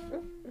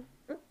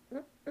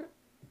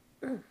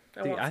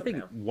 I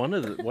think one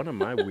of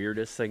my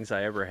weirdest things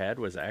I ever had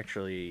was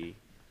actually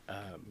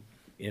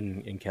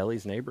in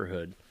Kelly's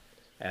neighborhood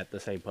at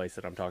the same place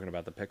that I'm talking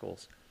about the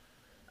pickles.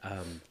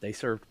 They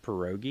served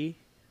pierogi,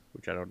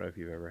 which I don't know if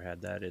you've ever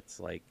had that. It's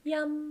like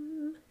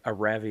yum, a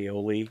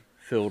ravioli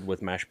filled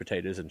with mashed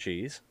potatoes and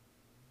cheese.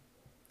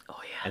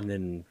 Oh yeah, and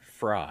then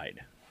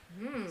fried,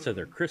 so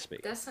they're crispy.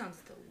 That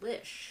sounds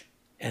delish.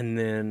 And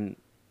then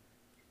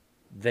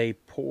they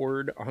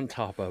poured on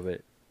top of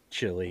it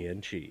chili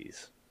and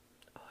cheese.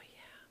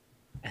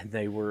 And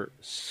they were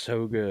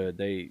so good.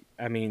 It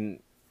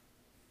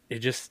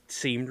just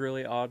seemed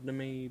really odd to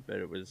me, but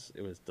it was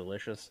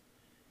delicious.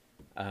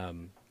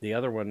 The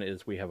other one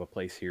is we have a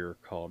place here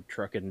called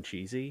Truckin'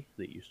 Cheesy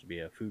that used to be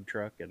a food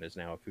truck and is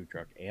now a food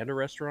truck and a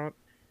restaurant.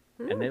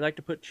 And they like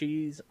to put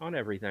cheese on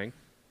everything.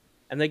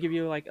 And they give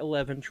you like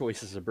 11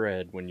 choices of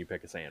bread when you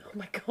pick a sandwich. Oh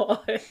my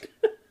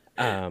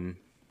God.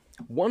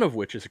 One of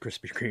which is a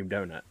Krispy Kreme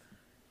donut.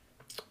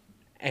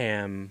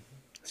 And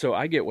so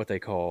I get what they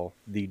call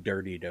the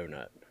dirty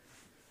donut.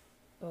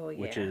 Oh, yeah.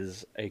 Which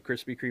is a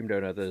Krispy Kreme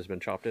donut that has been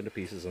chopped into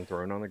pieces and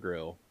thrown on the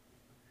grill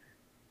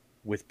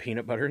with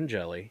peanut butter and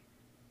jelly.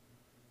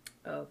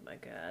 Oh, my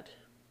God.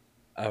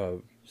 A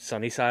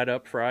sunny side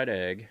up fried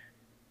egg.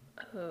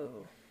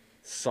 Oh.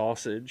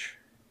 Sausage.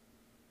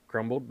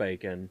 Crumbled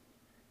bacon.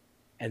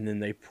 And then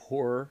they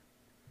pour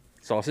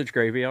sausage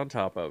gravy on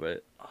top of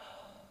it.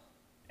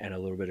 And a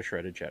little bit of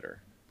shredded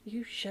cheddar.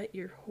 You shut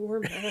your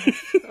whore mouth.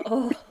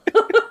 Oh.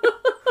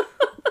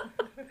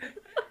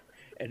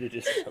 And it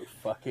is so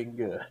fucking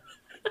good.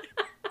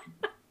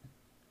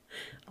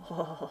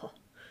 Oh,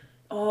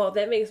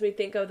 that makes me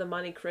think of the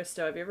Monte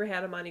Cristo. Have you ever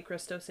had a Monte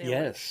Cristo sandwich?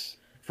 Yes.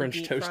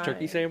 French toast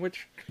turkey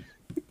sandwich?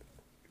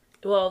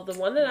 Well, the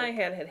one that I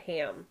had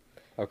ham.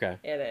 Okay.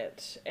 In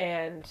it.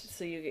 And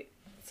so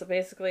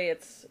basically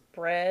it's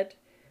bread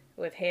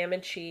with ham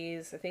and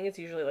cheese. I think it's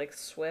usually like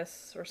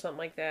Swiss or something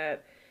like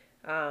that.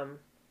 And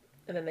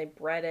then they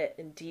bread it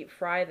and deep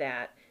fry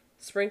that.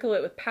 Sprinkle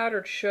it with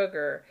powdered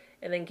sugar,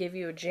 and then give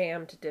you a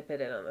jam to dip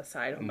it in on the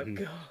side. Oh my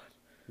god.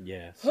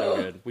 Yeah, so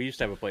good. We used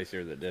to have a place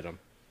here that did them.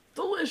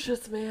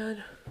 Delicious,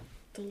 man.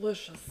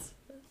 Delicious.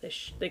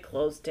 They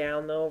closed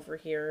down though over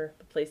here.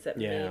 The place that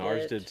made it. Yeah,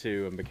 ours did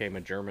too, and became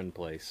a German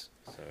place.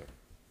 So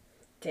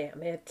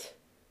Damn it.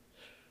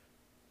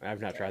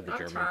 I've not tried the I'm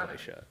German trying.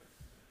 place yet.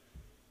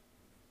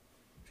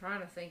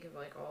 Trying to think of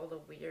like all the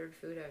weird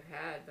food I've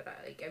had, but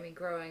I mean,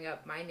 growing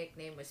up, my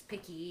nickname was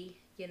Picky.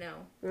 You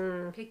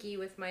know, picky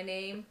with my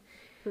name,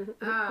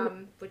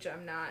 which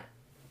I'm not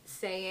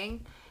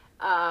saying,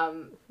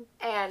 and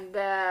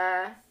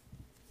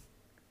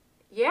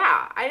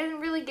yeah, I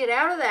didn't really get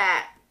out of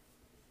that.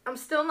 I'm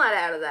still not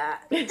out of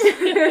that.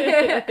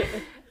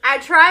 I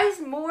try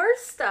more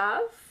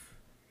stuff,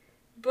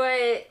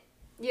 but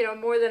you know,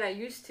 more than I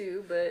used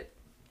to. But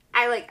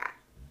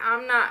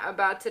I'm not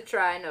about to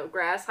try no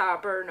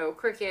grasshopper, no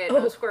cricket,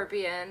 no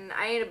scorpion.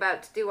 I ain't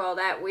about to do all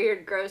that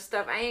weird, gross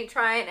stuff. I ain't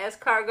trying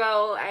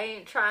escargot. I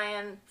ain't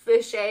trying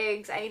fish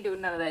eggs. I ain't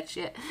doing none of that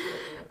shit.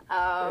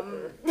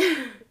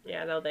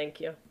 Yeah, no, thank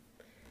you.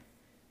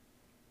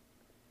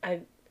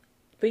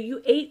 But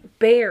you ate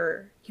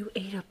bear. You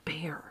ate a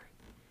bear.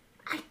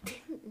 I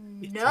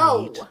didn't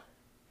know. meat.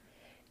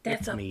 That's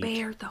It's a meat.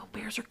 bear, though.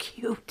 Bears are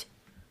cute.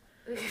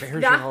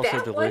 Bears Not are also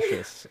that one.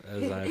 delicious,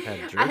 as I've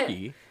had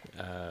jerky.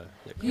 That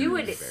You comes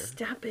would from bear.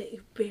 Stop it,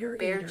 you bear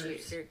Bear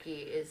eaters.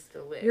 jerky is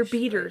delicious. You're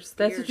beaters.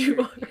 That's what you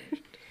are.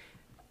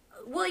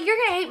 Well, you're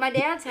gonna hate my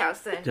dad's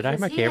house then. Did I have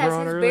my 'cause he camera has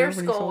on his earlier bear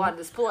when you skull saw on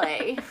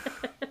display.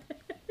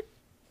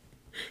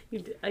 You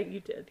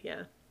did,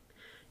 yeah.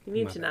 You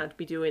need My to bad. not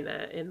be doing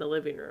that in the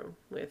living room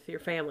with your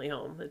family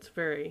home. It's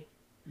very...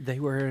 They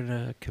were at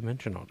a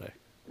convention all day.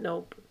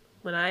 Nope.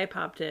 When I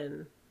popped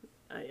in,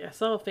 I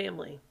saw a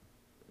family.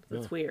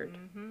 That's weird.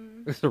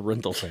 It's a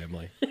rental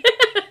family.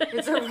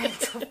 It's a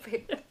rental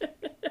pig.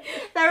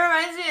 That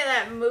reminds me of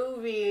that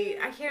movie.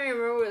 I can't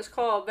remember what it was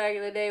called back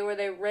in the day where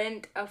they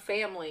rent a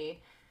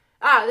family.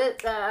 What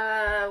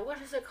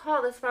is it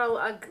called? It's about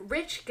a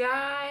rich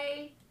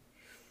guy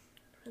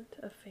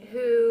A family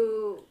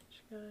who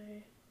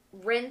guy.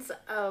 rents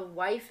a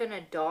wife and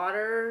a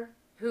daughter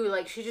who,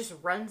 like, she just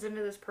runs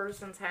into this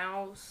person's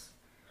house.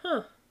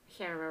 Huh. I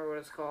can't remember what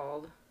it's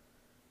called.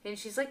 And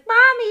she's like,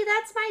 Mommy,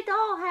 that's my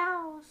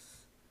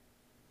dollhouse.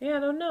 Yeah, I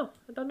don't know.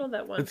 I don't know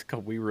that one. It's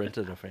called We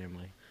Rented a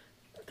Family.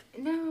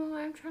 No,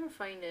 I'm trying to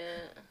find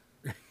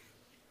it.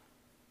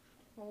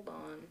 Hold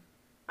on.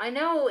 I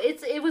know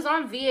it was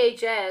on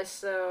VHS,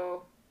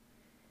 so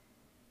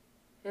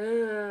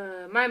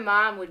my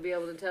mom would be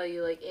able to tell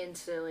you like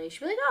instantly. She'd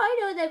be like, "Oh, I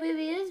know what that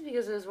movie is,"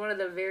 because it was one of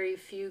the very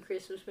few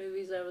Christmas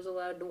movies I was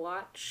allowed to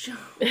watch.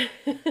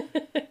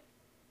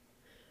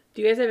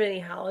 Do you guys have any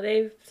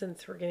holiday,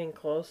 since we're getting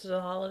close to the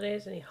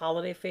holidays, any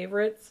holiday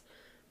favorites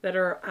that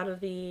are out of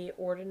the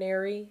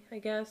ordinary, I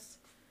guess?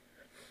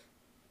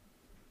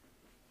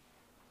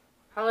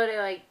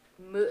 Holiday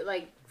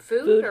like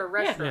food or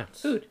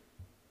restaurants? Food.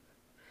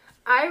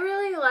 I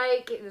really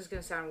like. This is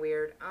gonna sound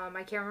weird. I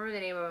can't remember the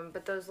name of them,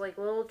 but those like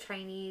little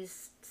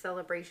Chinese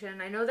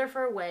celebration. I know they're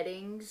for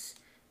weddings,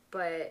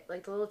 but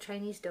like the little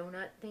Chinese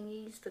donut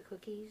thingies, the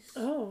cookies.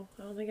 Oh,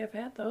 I don't think I've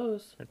had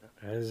those.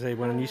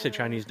 When you say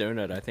Chinese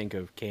donut, I think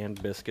of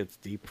canned biscuits,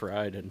 deep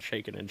fried and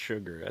shaken in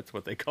sugar. That's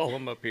what they call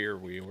them up here.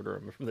 We order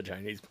them from the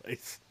Chinese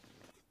place.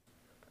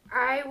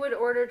 I would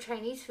order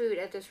Chinese food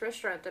at this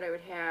restaurant that I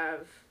would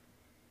have.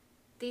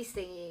 These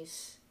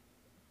thingies.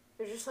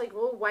 They're just like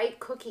little white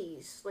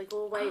cookies, like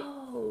little white.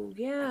 Oh, I can't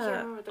yeah.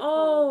 remember what they're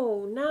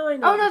Oh, now I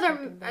know. Oh what no, you're they're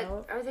talking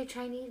about. are they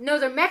Chinese? No,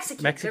 they're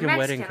Mexican. Mexican they're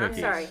wedding Mexican.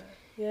 I'm cookies.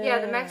 sorry. Yeah,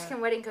 the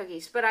Mexican wedding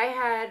cookies. But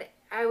I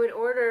would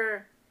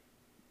order.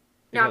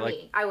 They Not got, like,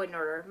 me. I wouldn't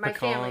order. My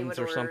family would Pecans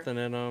or order. something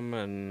in them,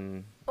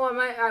 and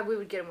Oh, we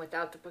would get them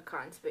without the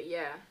pecans, but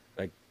yeah.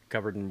 like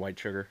covered in white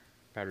sugar,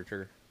 powdered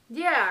sugar.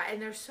 Yeah, and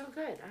they're so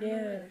good. I don't know,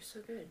 Yeah. they're so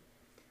good.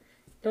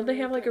 Don't they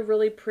have like a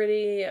really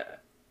pretty,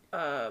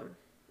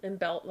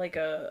 like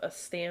a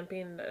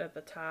stamping at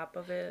the top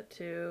of it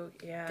too?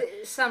 Yeah.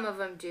 Some of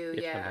them do,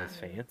 If yeah.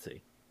 somebody's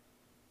fancy.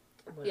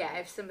 Well, Yeah,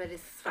 if somebody's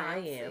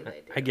fancy, am.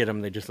 they do. I get them.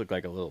 They just look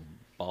like a little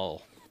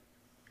ball.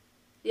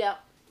 Yep.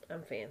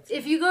 I'm fancy.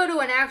 If you go to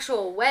an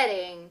actual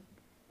wedding,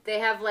 they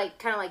have like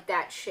kind of like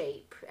that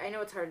shape. I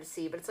know it's hard to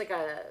see, but it's like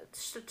a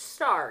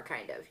star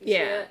kind of. You see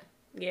Yeah. it?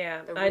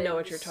 Yeah, The I know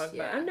what you're ribs, talking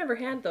about. yeah. I've never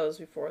had those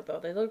before though.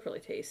 They look really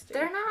tasty.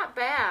 They're not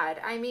bad.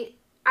 I mean,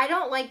 I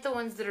don't like the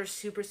ones that are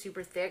super,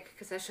 super thick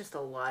because that's just a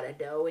lot of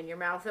dough in your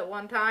mouth at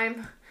one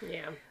time.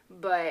 Yeah.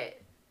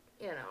 But,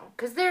 you know,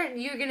 because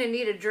you're going to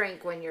need a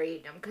drink when you're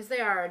eating them because they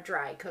are a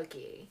dry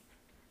cookie.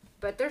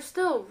 But they're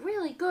still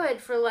really good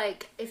for,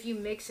 like, if you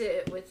mix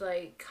it with,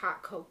 like,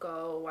 hot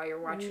cocoa while you're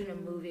watching a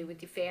movie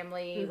with your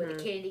family, with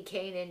a candy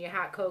cane and your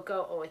hot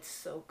cocoa. Oh, it's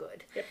so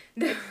good.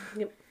 Yep.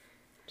 Yep.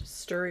 Just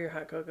stir your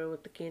hot cocoa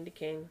with the candy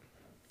cane.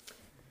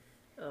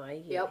 Oh,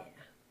 yeah. Yep.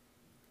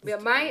 Yeah,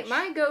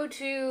 my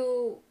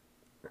go-to,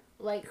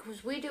 like,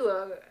 'cause we do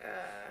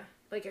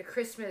like a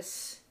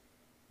Christmas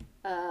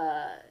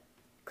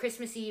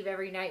Eve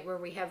every night where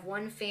we have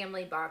one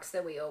family box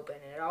that we open,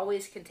 and it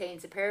always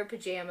contains a pair of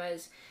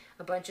pajamas,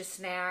 a bunch of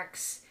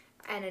snacks,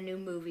 and a new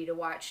movie to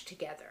watch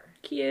together.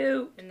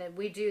 Cute. And then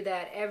we do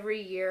that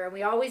every year, and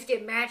we always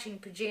get matching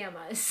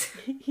pajamas.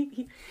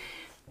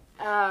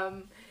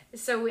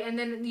 And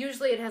then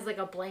usually it has like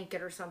a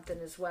blanket or something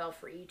as well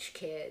for each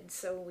kid.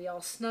 So we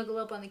all snuggle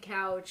up on the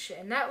couch,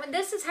 and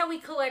this is how we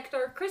collect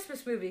our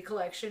Christmas movie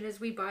collection. Is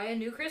we buy a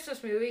new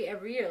Christmas movie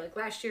every year. Like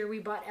last year we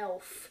bought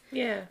Elf.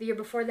 Yeah. The year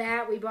before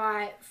that we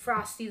bought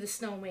Frosty the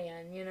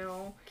Snowman. You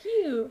know.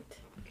 Cute.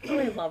 Oh,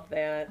 I love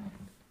that.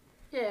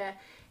 Yeah.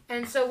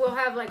 And so we'll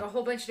have like a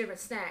whole bunch of different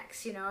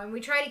snacks, you know, and we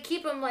try to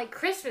keep them like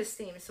Christmas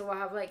themed. So we'll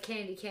have like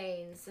candy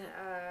canes.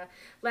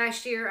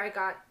 Last year I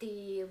got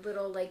the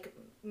little like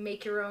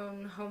make your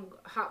own home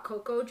hot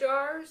cocoa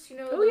jars, you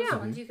know, those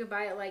ones you can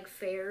buy at like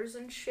fairs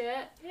and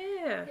shit.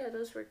 Yeah. Yeah,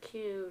 those were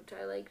cute.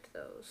 I liked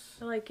those.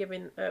 I like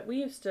giving, we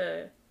used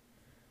to,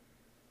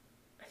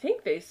 I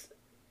think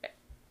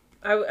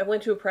I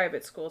went to a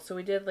private school, so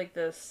we did like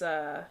this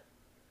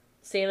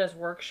Santa's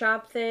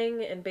workshop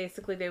thing, and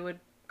basically they would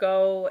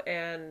go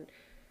and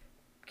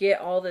get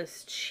all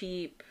this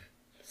cheap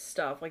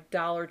stuff like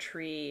Dollar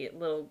Tree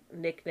little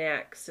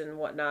knickknacks and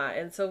whatnot,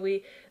 and so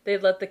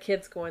they'd let the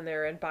kids go in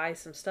there and buy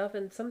some stuff,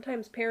 and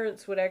sometimes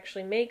parents would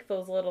actually make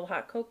those little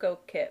hot cocoa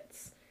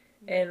kits,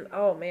 and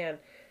oh man,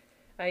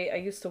 I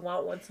used to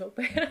want one so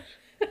bad.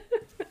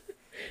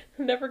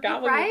 Never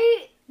got one.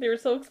 Right? They were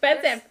so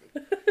expensive.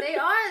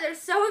 They're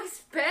so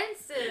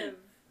expensive.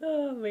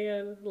 Oh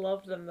man,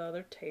 loved them though.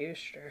 They're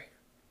tasty.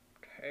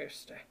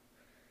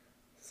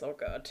 So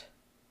good.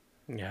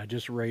 Yeah, I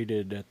just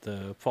raided at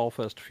the Fall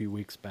Fest a few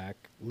weeks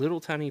back little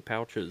tiny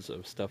pouches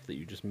of stuff that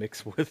you just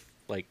mix with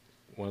like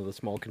one of the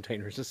small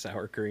containers of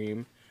sour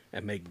cream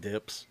and make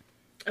dips.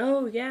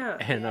 Oh yeah.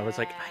 And I was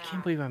like, I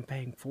can't believe I'm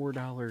paying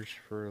 $4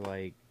 for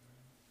like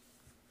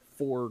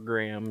 4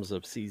 grams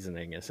of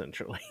seasoning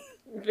essentially.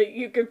 But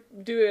you could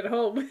do it at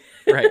home.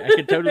 Right, I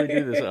could totally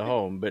do this at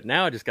home, but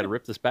now I just got to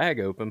rip this bag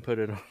open, put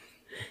it on.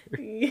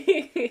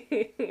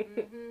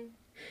 Mm-hmm.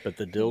 But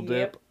the dill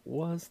dip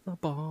was the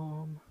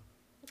bomb.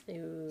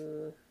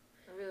 Ooh.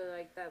 I really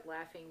like that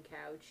Laughing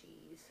Cow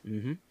cheese.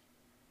 Mm-hmm.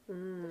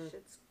 That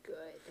shit's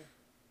good.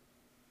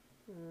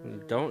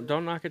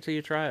 Don't knock it till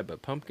you try it,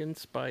 but pumpkin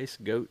spice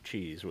goat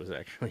cheese was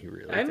actually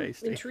really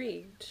tasty.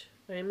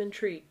 I'm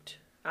intrigued.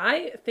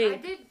 I think... I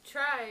did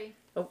try...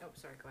 Oh,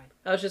 sorry, go ahead.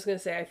 I was just going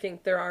to say, I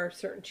think there are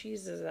certain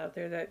cheeses out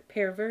there that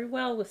pair very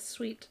well with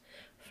sweet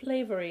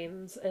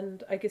flavorings,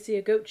 and I could see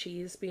a goat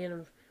cheese being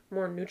a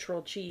more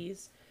neutral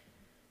cheese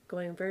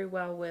going very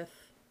well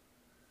with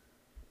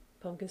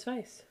pumpkin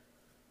spice.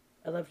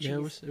 I love cheese.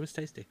 Yeah, it was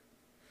tasty.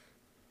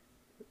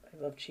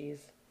 I love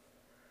cheese.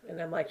 And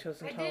I'm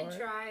lactose intolerant. I did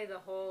try the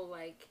whole,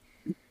 like,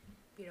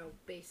 you know,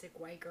 basic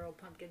white girl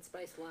pumpkin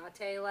spice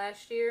latte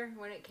last year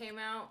when it came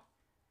out.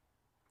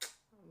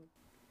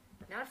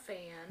 Not a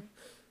fan.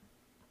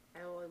 I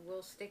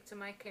will stick to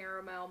my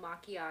caramel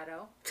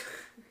macchiato.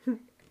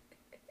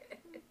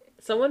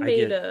 Someone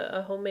made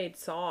a homemade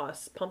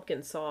sauce,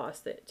 pumpkin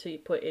sauce, to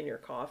put in your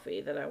coffee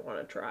that I want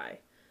to try.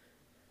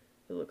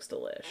 It looks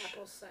delish.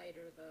 Apple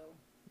cider, though.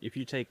 If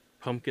you take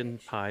pumpkin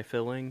pie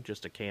filling,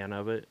 just a can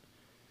of it,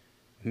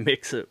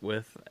 mix it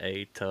with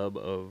a tub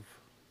of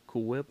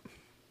Cool Whip,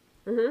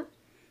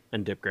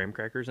 and dip graham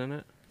crackers in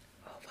it.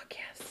 Oh, fuck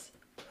yes.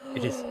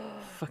 It is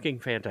fucking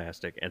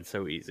fantastic and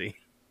so easy.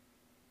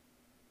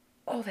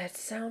 Oh, that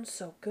sounds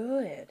so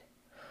good.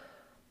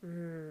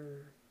 No,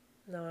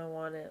 I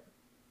want it.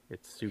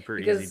 It's super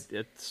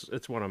easy.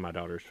 It's one of my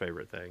daughter's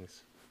favorite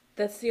things.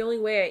 That's the only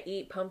way I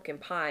eat pumpkin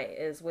pie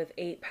is with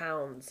 8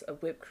 pounds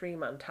of whipped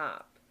cream on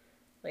top.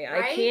 Like,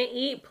 right? I can't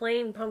eat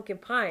plain pumpkin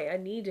pie. I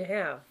need to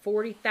have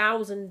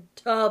 40,000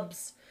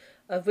 tubs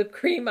of whipped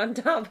cream on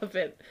top of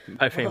it.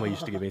 My family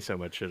used to give me so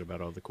much shit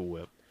about all the Cool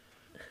Whip.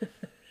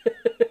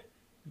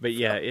 But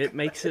yeah, it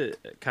makes it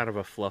kind of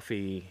a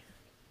fluffy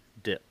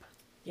dip.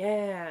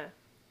 Yeah.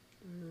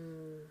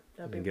 You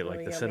can get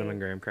like the cinnamon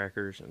graham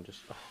crackers and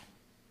just,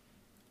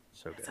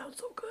 so good. That sounds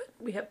so good.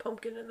 We have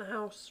pumpkin in the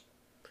house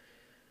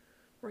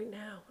right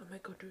now. I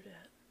might go do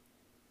that.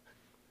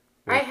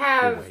 I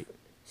have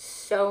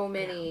so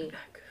many.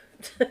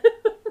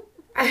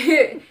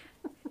 Yeah,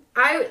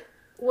 I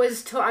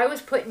was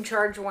put in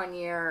charge one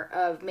year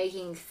of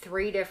making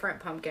 3 different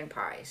pumpkin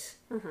pies.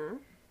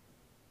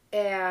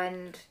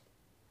 And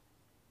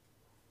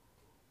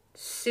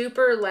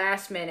super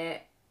last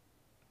minute,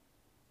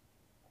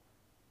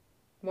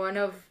 one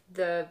of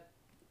the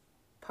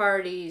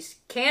parties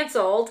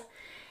canceled,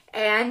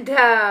 and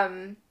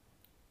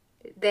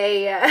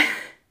they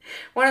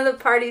one of the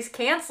parties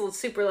canceled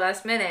super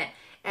last minute.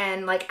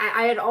 And, like,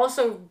 I had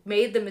also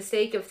made the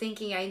mistake of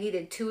thinking I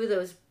needed 2 of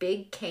those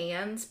big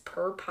cans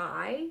per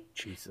pie.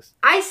 Jesus.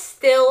 I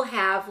still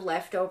have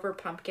leftover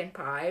pumpkin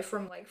pie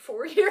from, like,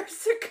 4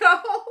 years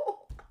ago.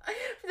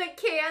 The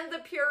can, the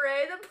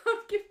puree, the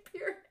pumpkin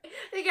puree. I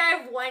think I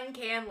have 1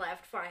 can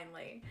left,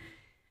 finally.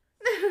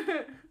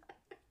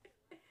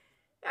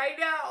 I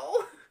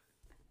know.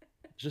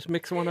 Just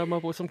mix one of them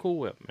up with some Cool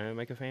Whip, man.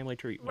 Make a family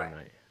treat one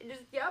night.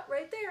 Just,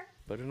 right there.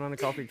 Put it on the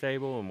coffee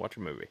table and watch a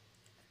movie.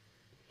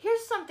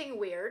 Here's something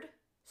weird.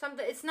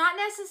 It's not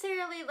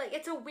necessarily like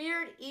it's a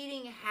weird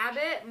eating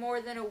habit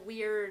more than a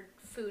weird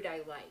food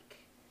I like.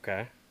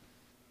 Okay.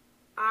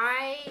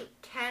 I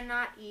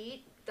cannot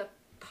eat the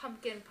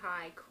pumpkin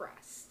pie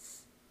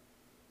crusts.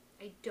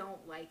 I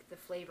don't like the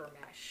flavor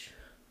mesh.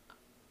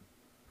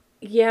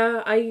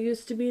 Yeah, I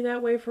used to be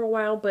that way for a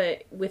while,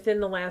 but within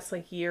the last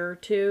year or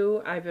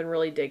two, I've been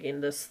really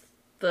digging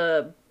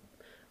the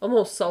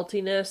almost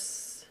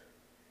saltiness,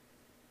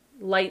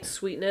 light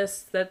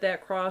sweetness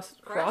that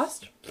crust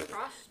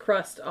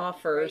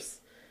offers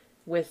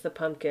with the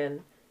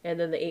pumpkin, and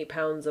then the 8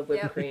 pounds of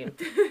whipped cream.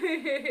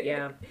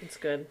 Yeah, it's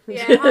good.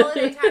 Yeah,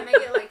 holiday time I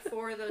get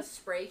 4 of those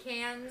spray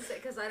cans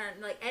because I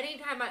don't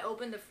anytime I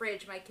open the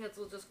fridge, my kids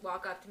will just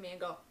walk up to me and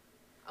go,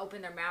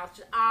 open their mouth,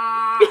 just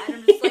and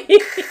I'm just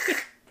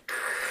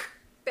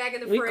back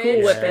in the fridge.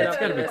 Cool Whip it It's up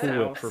gotta in be this Cool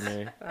Whip house. for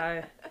me.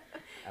 That's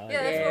what we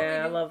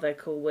I do. love that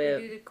Cool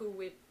Whip. We do the Cool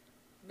Whip.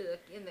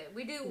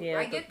 We do. Yeah,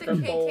 I get the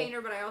bowl.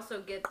 container, but I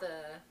also get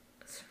the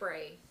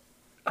spray.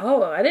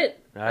 Oh, I didn't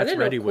know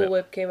Ready Cool Whip.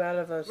 Whip came out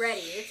of a...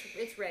 Ready.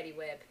 It's Ready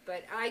Whip.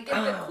 But I get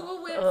the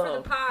Cool Whip for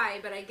the pie,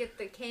 but I get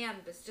the can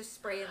that's just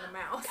spray in the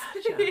mouth.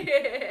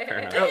 Fair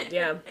enough. Oh,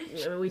 yeah.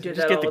 I mean, we do Just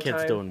that get all the the kids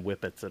time. doing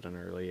whippets at an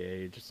early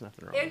age. It's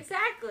nothing wrong.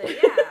 Exactly,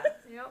 yeah.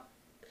 Yep.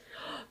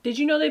 Did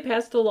you know they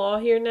passed a law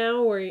here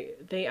now where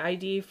they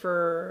ID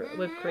for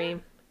whipped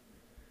cream?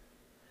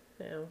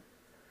 Yeah.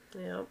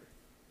 Yeah.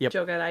 Yep.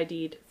 Joe got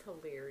ID'd. It's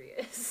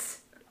hilarious.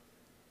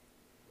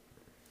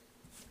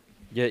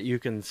 Yet you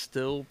can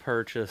still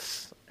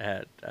purchase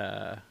at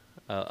a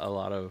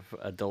lot of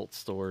adult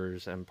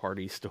stores and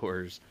party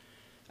stores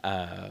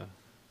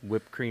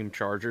whipped cream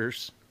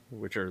chargers,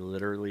 which are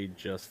literally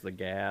just the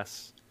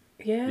gas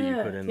Yeah. that you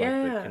put in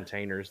the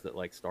containers that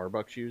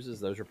Starbucks uses.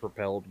 Those are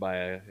propelled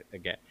by a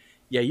gas.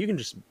 Yeah, you can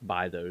just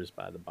buy those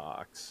by the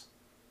box.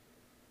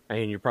 I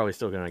mean, you're probably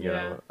still going to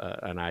get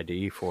an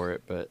ID for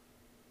it, but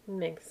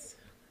Mix.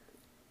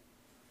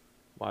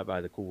 why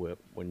buy the Cool Whip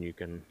when you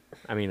can?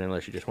 I mean,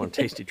 unless you just want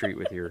a tasty treat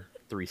with your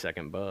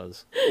 3-second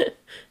buzz.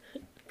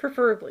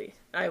 Preferably,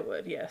 I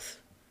would, yes.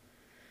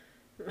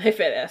 My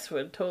fat ass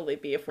would totally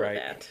be for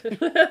Right.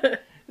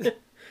 that.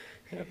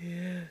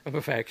 I'm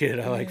a fat kid.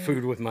 I like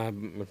food with my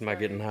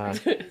getting high.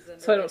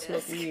 So I don't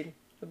smoke weed.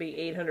 I'd be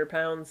 800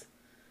 pounds.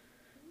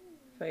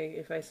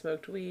 If I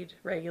smoked weed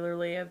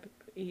regularly, I'd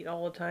eat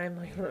all the time.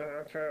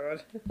 Oh,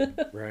 God.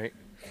 Right.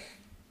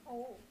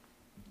 Oh.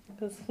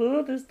 This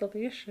food is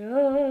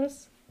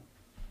delicious.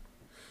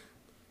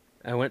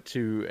 I went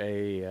to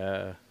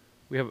a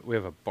we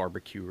have a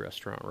barbecue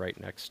restaurant right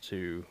next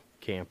to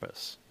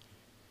campus,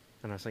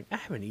 and I was like, I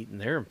haven't eaten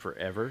there in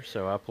forever,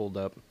 so I pulled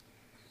up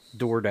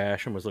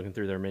DoorDash and was looking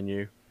through their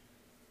menu,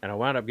 and I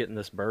wound up getting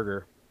this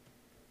burger,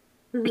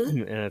 and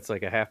it's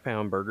like a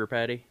half-pound burger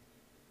patty,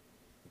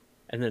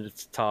 and then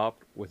it's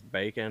topped with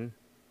bacon,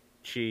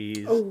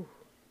 cheese,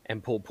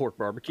 and pulled pork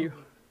barbecue.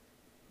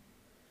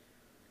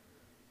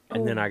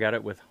 And then I got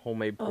it with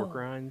homemade pork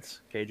rinds,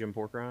 Cajun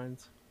pork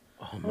rinds.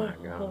 Oh my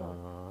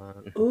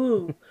God.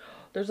 Ooh.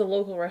 There's a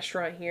local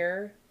restaurant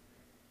here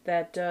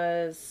that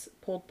does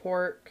pulled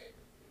pork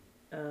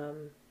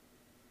and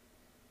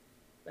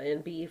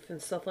beef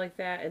and stuff like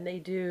that. And they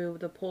do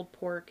the pulled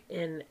pork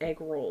in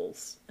egg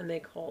rolls. And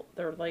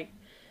they're like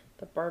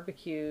the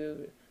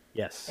barbecue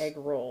egg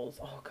rolls.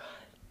 Oh, God.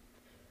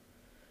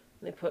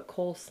 And they put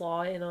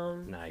coleslaw in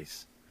them.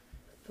 Nice.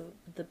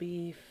 The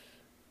beef.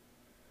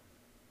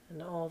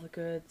 And all the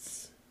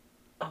goods.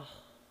 Oh,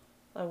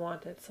 I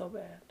want it so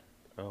bad.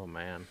 Oh,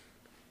 man.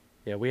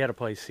 Yeah, we had a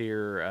place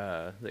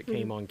here that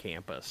came on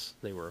campus.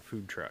 They were a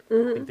food truck.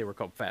 I think they were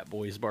called Fat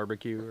Boys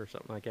Barbecue or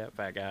something like that,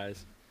 Fat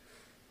Guys.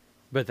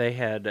 But they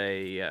had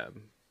a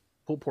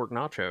pulled pork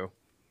nacho.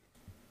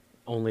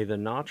 Only the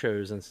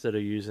nachos, instead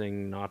of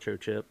using nacho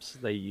chips,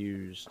 they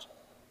used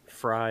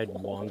fried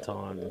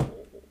wonton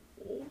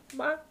Oh,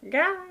 my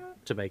God.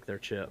 to make their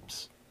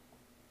chips.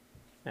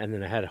 And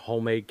then it had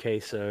homemade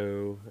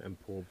queso and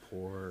pulled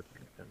pork.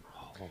 And,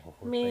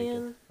 Man.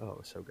 bacon. Oh, it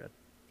was so good.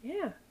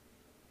 Yeah.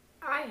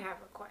 I have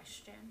a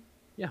question.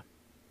 Yeah.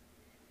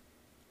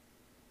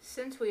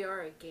 Since we are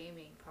a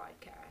gaming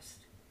podcast,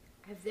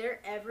 have there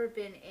ever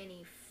been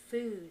any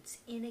foods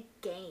in a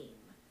game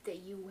that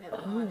you have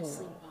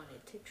honestly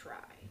wanted to try?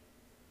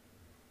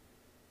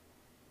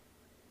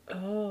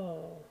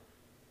 Oh.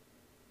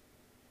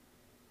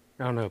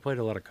 I don't know. I played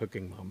a lot of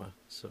Cooking Mama,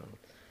 so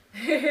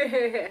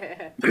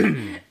I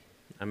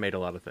made a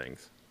lot of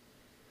things.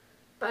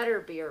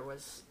 Butterbeer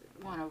was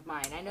one of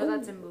mine. I know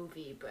that's a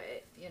movie,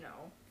 but,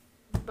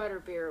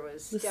 Butterbeer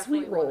was The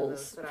definitely sweet one of rolls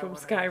those that I from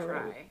wanted Skyrim. to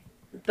try.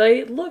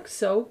 They look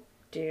so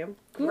damn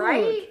good.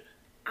 Right?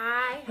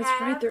 I That's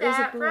have right, there is a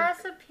that book.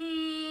 recipe.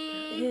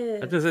 Yeah. I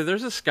was gonna say,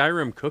 there's a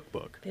Skyrim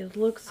cookbook. They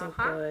look so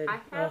good. I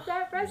have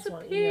that I just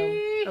want to recipe.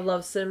 eat 'em. I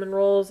love cinnamon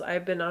rolls.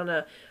 I've been on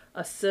a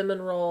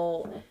cinnamon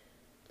roll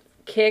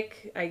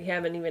kick. I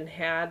haven't even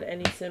had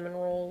any cinnamon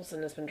rolls,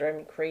 and it's been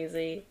driving me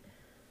crazy.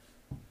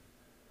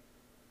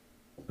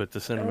 Put the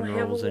cinnamon have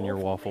a rolls in your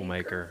waffle waffle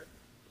maker.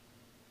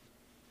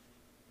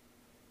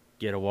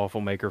 Get a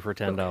waffle maker for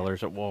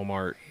 $10 at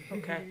Walmart.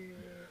 Okay.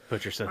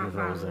 Put your cinnamon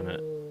rolls in it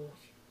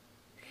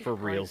for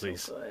realsies.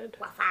 So good.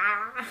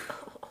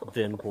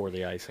 Then pour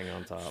the icing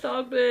on top.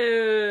 Stop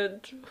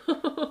it.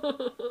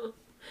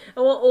 I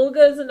want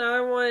Olga's and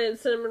I want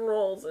cinnamon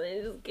rolls and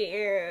I just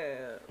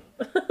can't.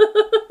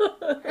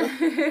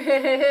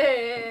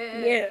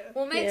 Yeah.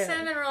 We'll make yeah.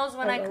 cinnamon rolls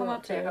when I come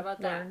want up there. to How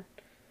about that? learn.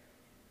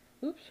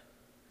 Oops.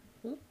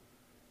 Oop.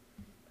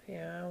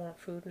 Yeah, I want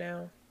food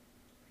now.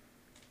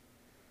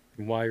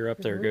 While you're up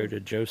there, go to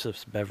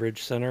Joseph's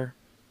Beverage Center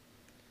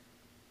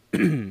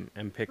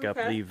and pick up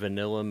the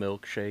vanilla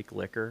milkshake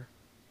liquor.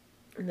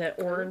 And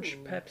that orange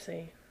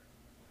Pepsi.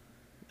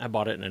 I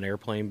bought it in an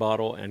airplane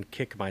bottle and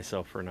kick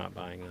myself for not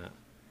buying that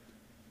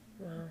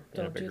Well, in a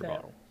don't do bigger that.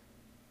 bottle.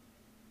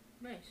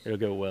 Nice. It'll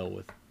go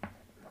well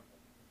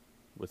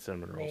with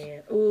cinnamon rolls.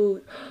 Man.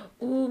 Ooh,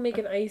 ooh, make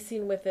an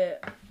icing with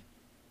it.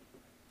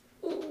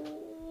 Ooh.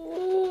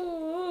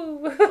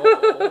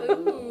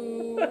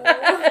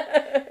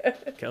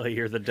 Kelly,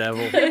 you're the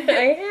devil. I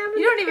am.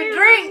 You don't even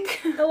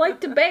drink. I like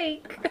to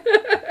bake.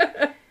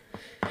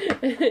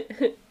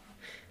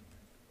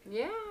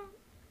 Yeah.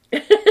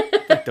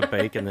 Like to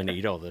bake and then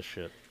eat all this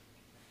shit.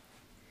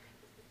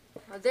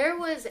 There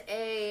was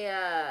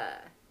a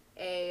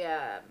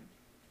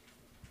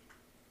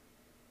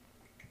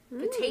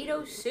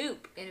potato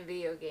soup in a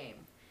video game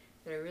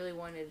that I really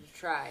wanted to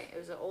try. It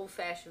was an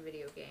old-fashioned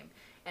video game,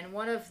 and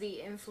one of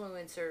the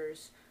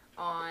influencers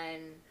on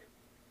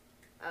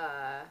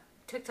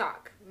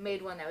TikTok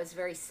made one that was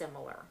very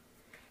similar.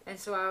 And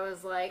so I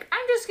was like,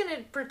 I'm just going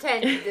to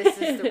pretend this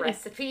is the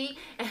recipe,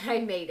 and I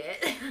made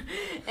it.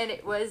 And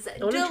it was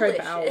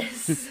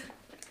delicious.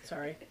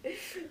 Sorry.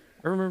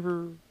 I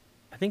remember,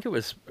 I think it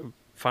was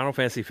Final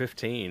Fantasy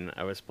 15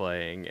 I was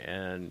playing,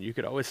 and you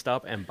could always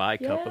stop and buy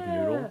Cup of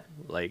Noodle.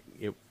 Like,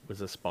 it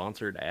was a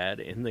sponsored ad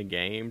in the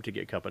game to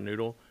get Cup of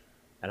Noodle.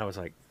 And I was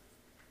like,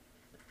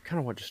 I kind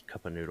of want just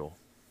Cup of Noodle.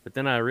 But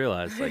then I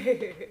realized, like,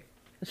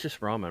 it's just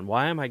ramen.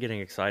 Why am I getting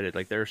excited?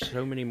 Like, there are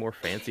so many more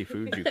fancy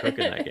foods you cook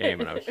in that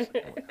game, and I was just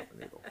like, I want Cup of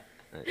Noodle.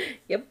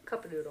 Yep.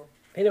 Cup of Noodle.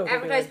 They know what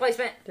Advertise they're doing.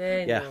 placement.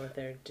 They Yeah. know what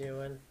they're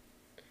doing.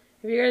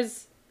 Have you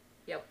guys...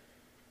 Yep.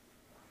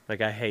 Like,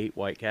 I hate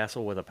White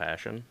Castle with a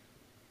passion.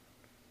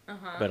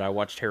 Uh-huh. But I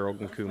watched Harold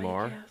and White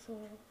Kumar,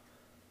 Castle.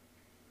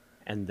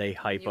 and they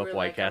hype You up were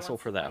White like, I Castle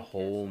want for some that White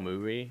whole Castle.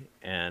 movie,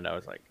 and I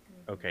was like,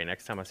 okay,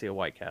 next time I see a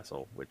White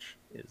Castle, which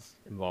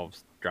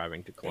involves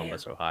driving to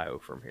Columbus, Ohio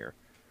from here.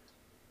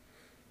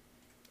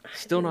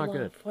 Still not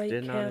good. Love White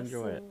Did not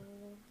enjoy it. Castle.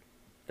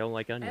 Don't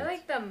like onions. I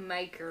like the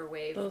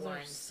microwave Those are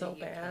ones so that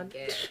you bad. can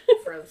get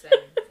frozen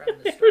from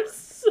the They're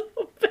store.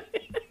 so bad.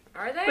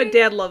 Are they? My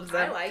dad loves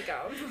I them. like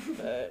them.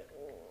 But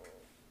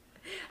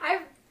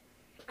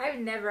I've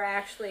never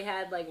actually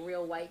had like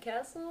real White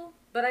Castle,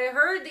 but I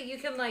heard that you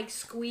can like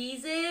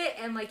squeeze it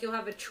and like you'll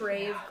have a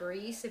tray of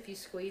grease if you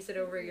squeeze it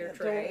over your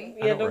tray.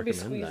 I don't don't be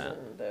recommend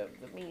squeezing the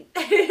meat.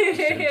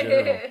 in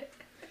general.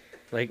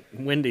 Like,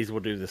 Wendy's will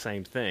do the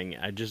same thing.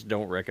 I just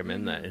don't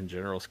recommend that in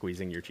general,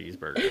 squeezing your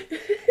cheeseburger.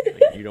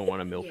 Like, you don't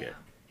want to milk it.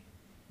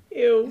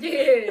 Ew.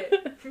 Yeah.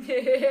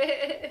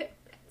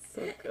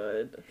 So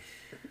good.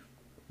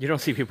 You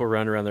don't see people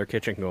run around their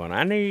kitchen going,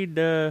 I need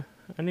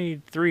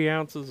 3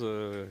 ounces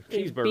of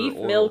cheeseburger Beef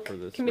oil milk. for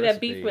this Give me that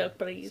recipe." beef milk,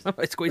 please.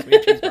 Somebody squeeze me a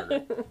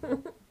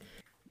cheeseburger.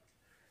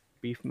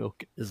 Beef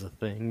milk is a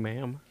thing,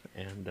 ma'am,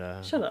 and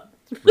Shut up.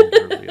 it's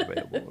readily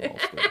available in all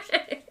stores.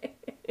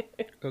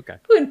 Okay.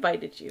 Who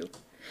invited you?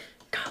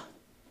 Go.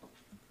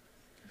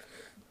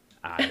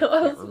 I I can't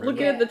was remember.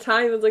 looking at the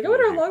time. I was like, I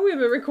wonder how long we've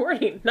been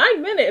recording.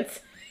 9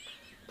 minutes.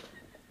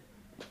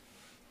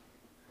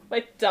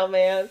 My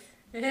dumbass.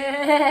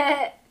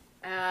 47.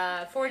 I'm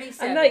not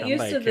Somebody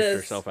used to kicked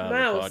this herself out of the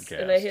mouse,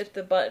 and I podcast. hit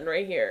the button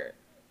right here,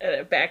 and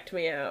it backed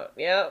me out.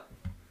 Yep.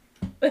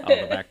 Oh,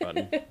 the back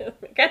button.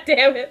 God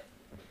damn it.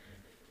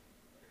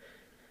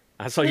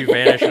 I saw you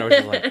vanish, and I was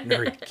just like,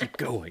 Nuri, keep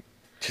going.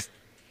 Just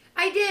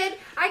I did.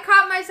 I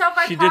caught myself.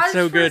 I she did paused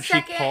so for a good. She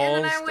second,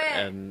 and then I paused, went.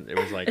 and it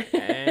was like,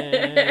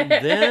 and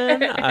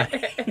then I.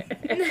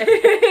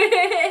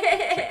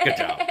 Good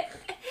job.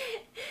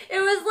 It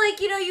was like,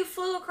 you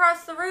flew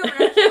across the room, and I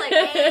was just like,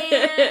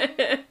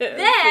 and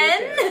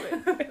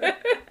then.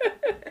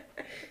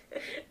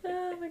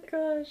 Oh my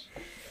gosh.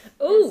 It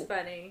was Ooh,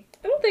 funny.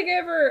 I don't think I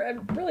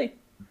really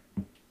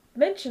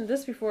mentioned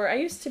this before. I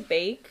used to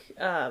bake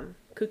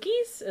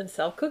cookies and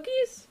sell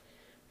cookies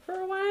for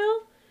a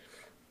while.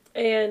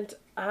 And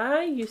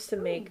I used to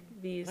make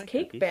these like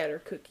cake cookies. batter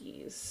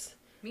cookies.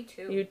 Me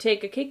too. You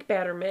take a cake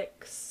batter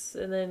mix,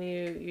 and then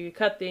you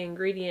cut the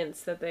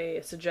ingredients that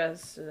they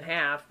suggest in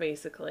half,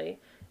 basically,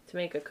 to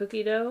make a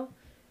cookie dough.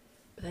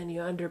 But then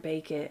you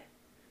underbake it,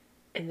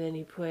 and then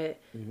you put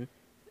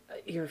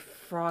your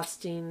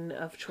frosting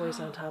of choice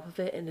on top of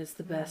it, and it's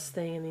the best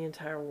thing in the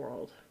entire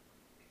world.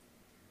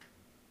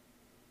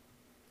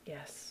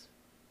 Yes.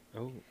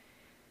 Oh,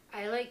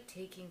 I like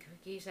taking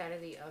cookies out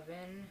of the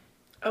oven.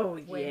 Oh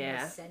When the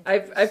yeah, center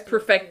I've is still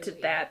perfected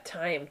gooey. that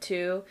time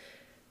too.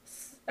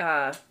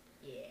 Uh,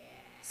 Yeah.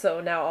 so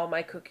now all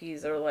my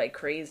cookies are like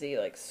crazy,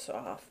 like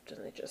soft,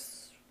 and they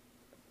just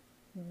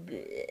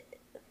bleh.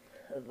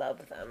 I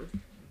love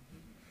them.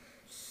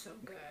 So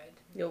good.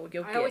 You'll I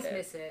get always it.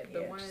 miss it,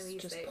 but Yeah, one of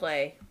these just days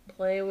play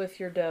with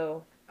your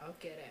dough I'll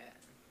get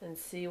it. and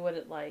see what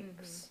it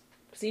likes.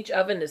 Because each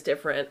oven is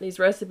different. These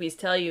recipes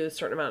tell you a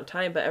certain amount of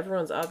time, but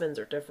everyone's ovens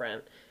are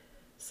different.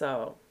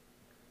 So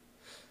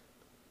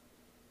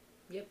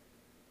Yep.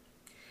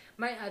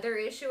 My other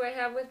issue I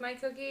have with my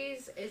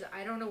cookies is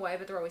I don't know why,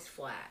 but they're always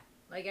flat.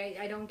 Like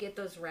I don't get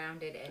those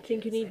rounded edges. I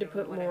think you need to don't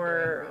know put what I'm doing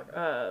more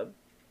wrong.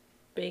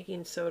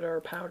 baking soda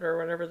or powder, or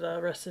whatever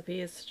the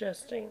recipe is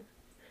suggesting,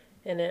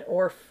 in it,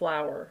 or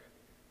flour.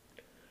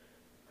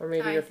 Or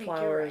maybe I your think you're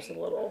flour is a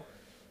right. little.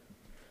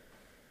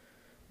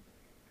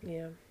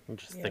 Yeah.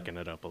 Just Yeah. thicken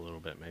it up a little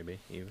bit, maybe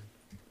even.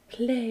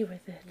 Play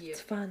with it. Yeah.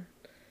 It's fun.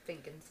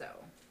 Thinking so.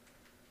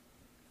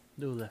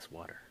 Do less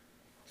water.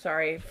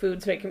 Sorry,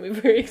 food's making me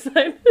very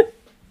excited.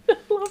 I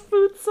love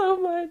food so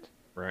much.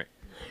 Right.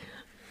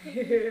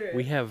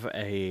 We have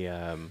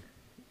a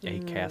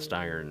cast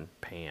iron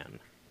pan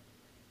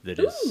that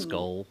is Ooh.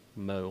 skull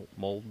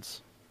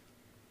molds,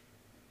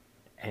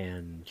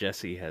 and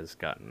Jesse has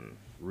gotten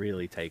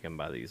really taken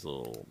by these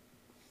little.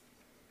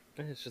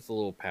 It's just a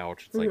little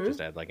pouch. It's like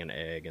just add like an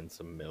egg and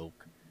some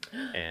milk,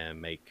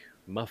 and make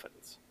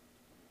muffins.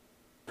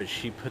 But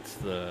she puts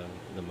the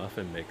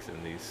muffin mix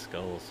in these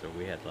skulls, so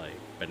we had like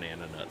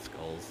banana nut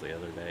skulls the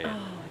other day. And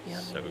Oh,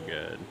 so yummy.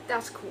 good.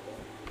 That's cool.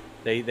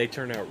 They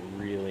turn out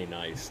really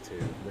nice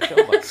too.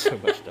 Michelle buys so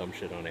much dumb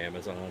shit on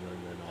Amazon, and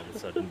then all of a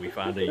sudden we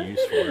find a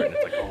use for it, and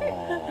it's like,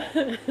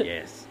 oh,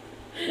 yes.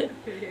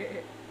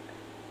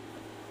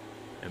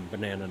 And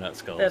banana nut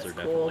skulls That's are cool.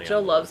 definitely Joe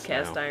on the loves list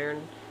cast now.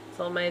 iron,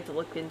 so I might have to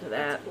look into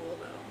that. That's cool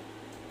though.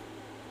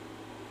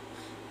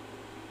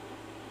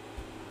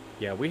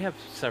 Yeah, we have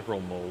several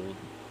mold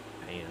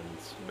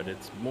pans, but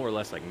it's more or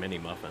less like mini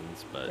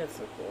muffins, but That's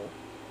so cool.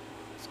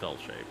 skull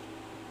shaped.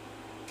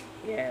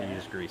 Yeah. You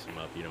just grease them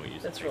up. You don't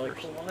use That's the really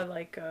papers. cool.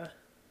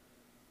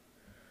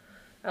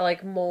 I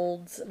like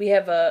molds. We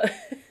have a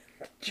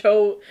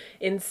Joe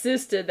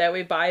insisted that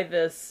we buy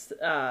this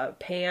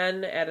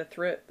pan at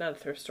not a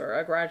thrift store,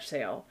 a garage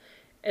sale,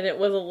 and it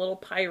was a little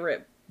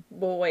pirate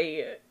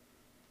boy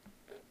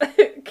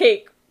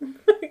cake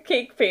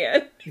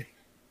pan.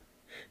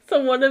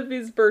 So one of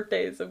these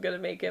birthdays, I'm gonna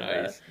make him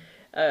Nice.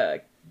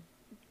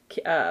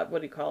 what do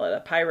you call it? A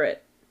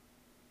pirate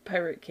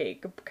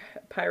cake,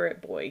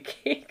 pirate boy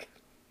cake.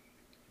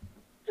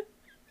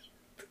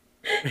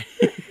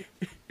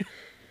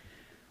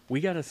 We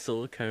got a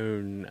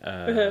silicone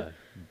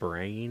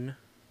brain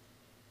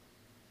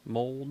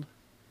mold.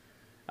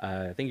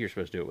 I think you're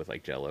supposed to do it with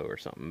like Jello or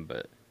something,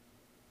 but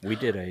we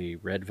did a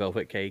red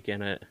velvet cake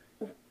in it.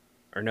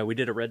 Or no, we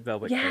did a red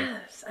velvet cake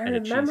Yes, I and a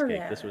remember cheesecake.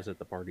 that. This was at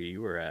the party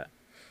you were at,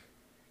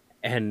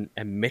 and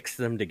mixed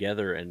them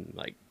together and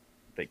like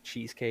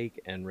cheesecake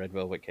and red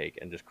velvet cake,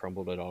 and just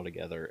crumbled it all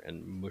together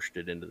and mushed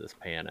it into this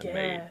pan and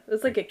made It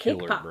was like a cake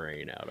killer pop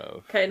brain out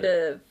of kind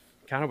that of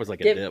kind of was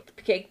like a dip.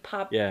 cake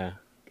pop Yeah,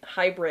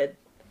 hybrid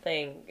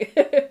thing.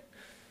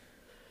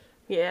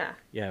 Yeah,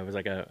 yeah, it was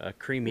like a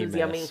creamy it was mess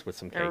yummy. with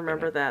some cake. I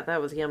remember in it. that. That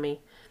was yummy.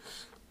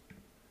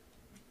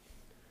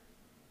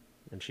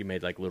 And she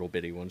made like little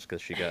bitty ones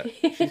because she's got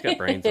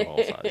brains of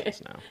all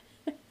sizes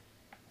now.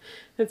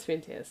 That's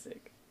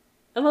fantastic.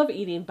 I love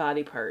eating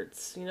body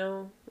parts. You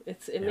know,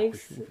 it Yeah,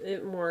 makes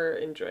it more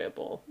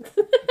enjoyable.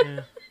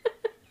 Yeah.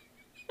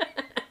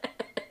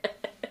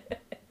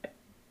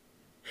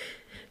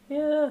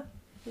 Yeah,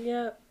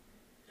 yeah.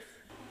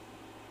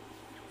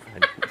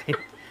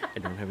 I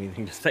don't have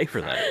anything to say for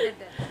I that. did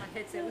that. My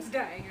headset was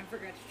dying. I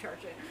forgot to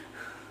charge it.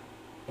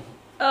 I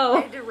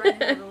Oh, had to run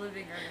into the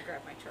living room and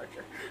grab my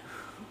charger.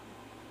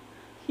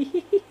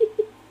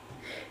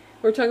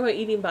 we're talking about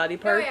eating body Oh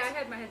parts. yeah, I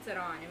had my headset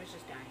on. It was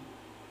just dying.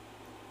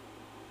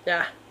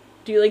 Yeah.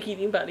 Do you like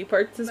eating body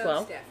parts as Most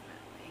well?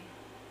 definitely.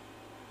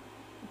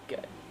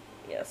 Good.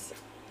 Yes.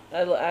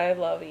 I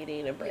love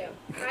eating a brain.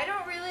 Yeah. I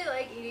don't really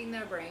like eating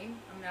the brain.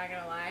 I'm not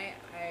gonna lie.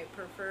 I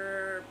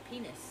prefer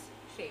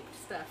penis-shaped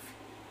stuff.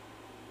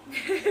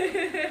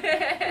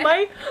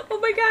 Oh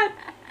my god,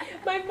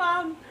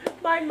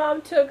 my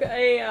mom took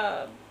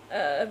a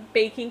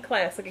baking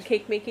class, like a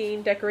cake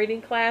making,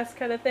 decorating class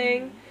kind of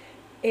thing,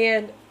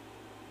 and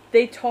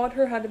they taught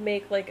her how to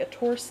make like a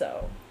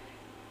torso.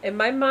 And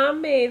my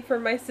mom made for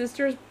my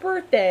sister's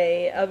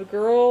birthday a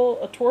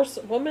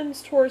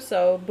woman's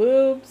torso,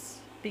 boobs,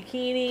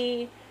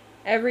 bikini,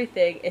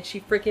 everything, and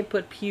she freaking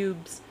put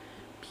pubes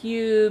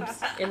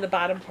in the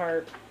bottom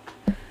part.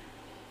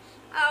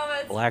 Oh,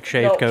 that's Black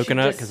shaved No, she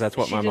coconut, just- because that's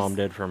what she my just mom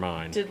did for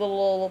mine. Did the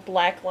little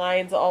black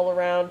lines all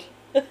around.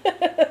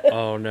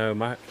 Oh no,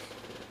 my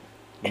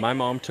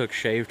mom took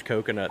shaved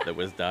coconut that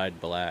was dyed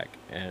black,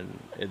 and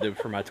it did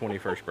for my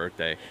 21st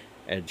birthday,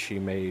 and she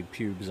made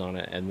pubes on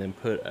it, and then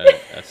put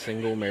a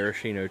single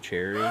maraschino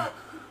cherry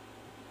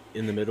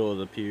in the middle of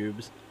the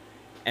pubes,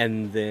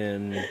 and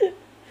then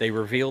they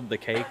revealed the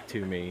cake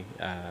to me.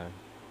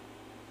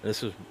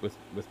 This was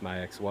with my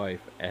ex-wife,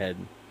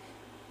 and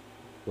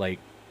like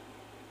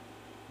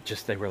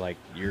just they were like,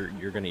 you're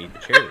gonna eat the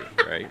cherry,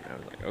 right? And I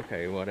was like,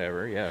 okay,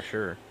 whatever, yeah,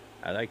 sure.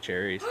 I like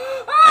cherries.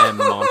 And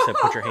Mom said,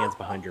 put your hands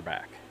behind your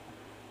back.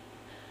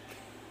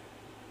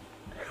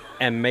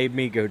 And made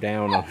me go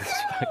down on this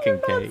fucking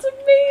cake That's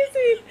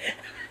amazing.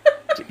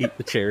 to eat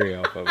the cherry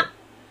off of it.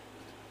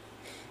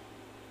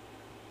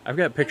 I've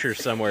got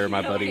pictures somewhere of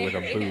my buddy with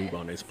a boob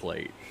on his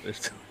plate.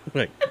 It's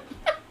like,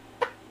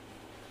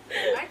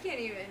 I can't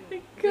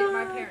even get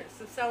my parents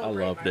to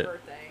celebrate loved my it.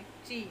 birthday.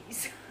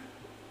 Jeez.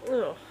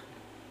 Ugh.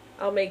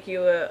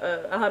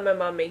 I'll have my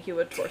mom make you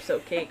a torso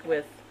cake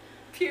with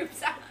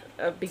Pubes out.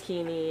 a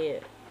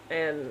bikini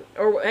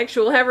or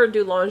actually we'll have her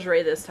do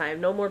lingerie this time.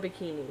 No more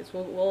bikinis.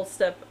 We'll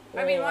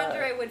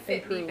Lingerie would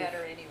fit improve. me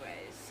better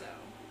anyways, so.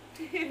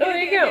 Oh, there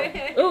you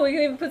go. Oh, we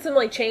can even put some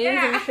like chains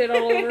and shit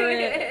all over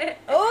it.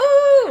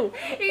 Oh!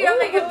 You gonna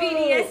make a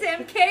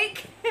BDSM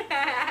cake?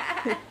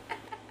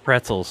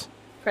 pretzels.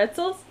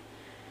 Pretzels?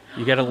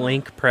 You gotta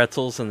link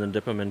pretzels and then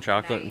dip them in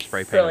chocolate and Nice.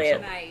 spray paint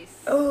Brilliant. them.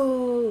 Nice.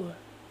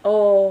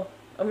 Oh,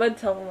 I'm gonna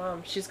tell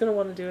Mom. She's gonna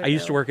want to do it. I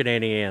used to now. work at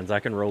Auntie Anne's. I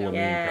can roll a mean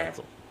Yeah.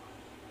 pretzel.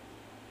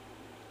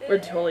 We're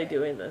totally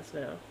doing this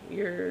now.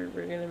 We're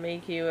gonna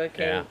make you a cake.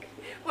 Yeah.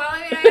 Well, I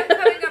mean, I am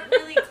coming up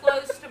really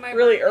close to my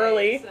Really birthday,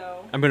 early.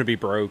 So. I'm gonna be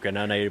broke and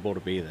unable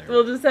to be there.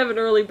 We'll just have an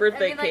early I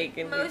birthday mean, like, cake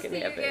and you most can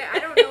of have you it. get, I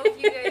don't know if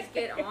you guys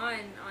get on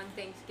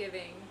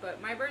Thanksgiving,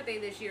 but my birthday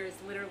this year is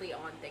literally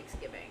on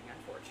Thanksgiving,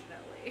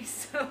 unfortunately.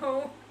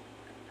 So.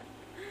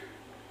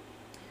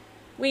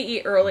 We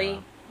eat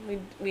early. Wow.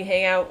 We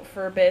hang out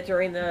for a bit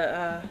during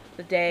the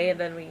day, and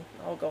then we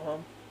all go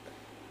home.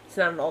 It's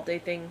not an all day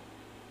thing.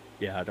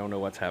 Yeah, I don't know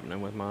what's happening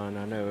with mine.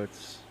 I know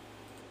it's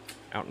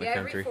out in the Yeah,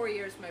 country. every 4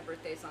 years my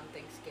birthday's on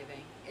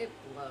Thanksgiving. It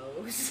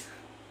blows.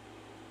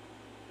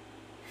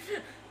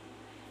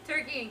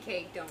 Turkey and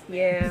cake don't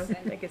mix. Yeah,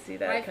 and I can see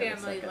that. my kinda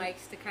family sucking.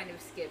 likes to kind of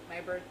skip my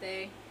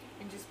birthday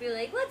and just be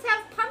like, let's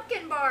have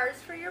pumpkin bars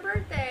for your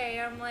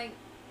birthday. I'm like,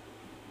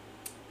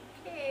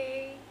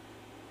 okay.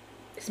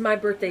 It's my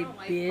birthday, I don't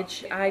like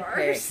bitch. pumpkin I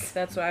bars. pick.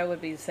 That's what I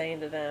would be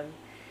saying to them.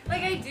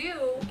 Like, I do.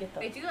 Get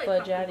the I do like fudge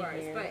pumpkin outta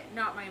bars, here. but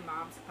not my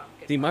mom's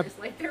pumpkin See, my- bars.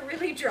 Like, they're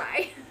really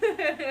dry.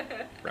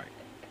 Right.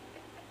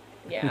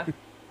 Yeah.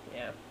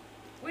 Yeah.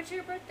 What's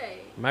your birthday?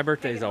 My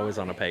birthday's Pagan always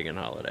on a holiday. pagan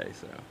holiday,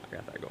 so I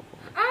got that going for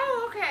me.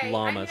 Oh, okay.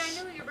 Llamas,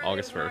 I knew your birthday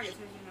August was in 1st. August. I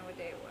didn't know what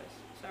day it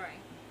was. Sorry.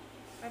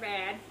 My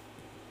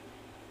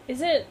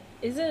bad.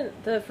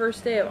 Isn't the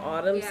first day of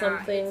autumn Yeah,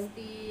 something? it's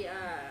the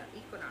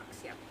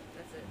equinox. Yep,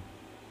 that's it.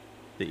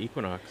 The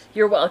equinox.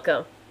 You're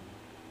welcome.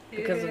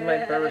 Because of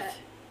my birth,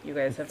 you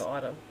guys have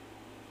autumn.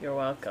 You're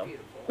welcome.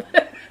 Beautiful.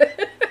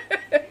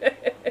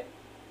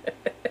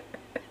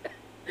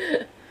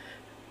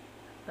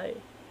 Hi.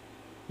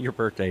 Your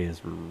birthday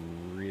is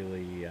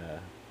really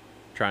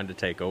trying to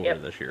take over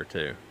Yep. this year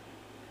too.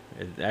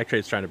 Actually,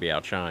 it's trying to be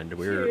outshined.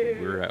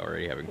 We're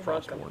already having You're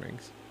frost welcome.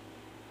 warnings.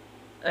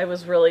 I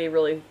was really,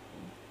 really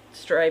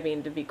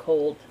striving to be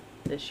cold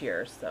this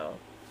year, so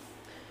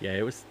Yeah,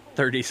 it was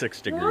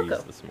 36 You're degrees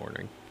welcome. this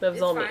morning. that was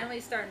It's all me. finally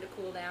starting to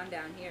cool down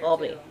here All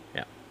too. me.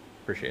 Yeah,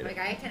 appreciate Like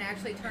it. I can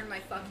actually turn my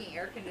fucking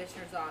air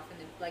conditioners off,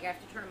 and like I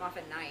have to turn them off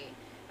at night.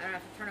 I don't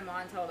have to turn them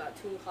on until about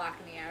 2 o'clock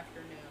in the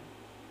afternoon.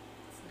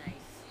 It's nice.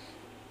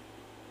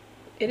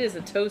 It is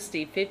a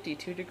toasty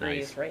 52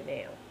 degrees Nice. right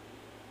now.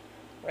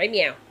 Right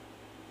now.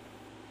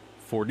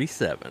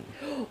 47.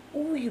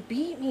 Oh, you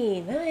beat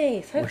me.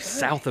 Nice. High We're five.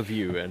 south of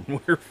you, and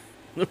we're.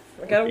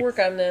 I gotta work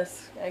on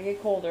this. I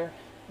get colder.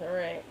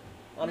 Alright.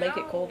 I'll make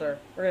it No. colder.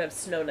 We're gonna have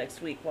snow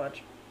next week,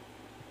 watch.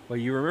 Well,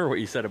 you remember what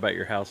you said about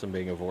your house and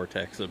being a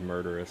vortex of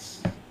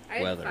murderous I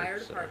had weather. a fire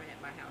so- department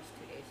at my house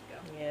 2 days ago.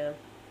 Yeah.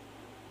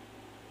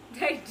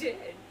 I did.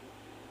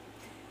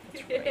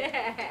 That's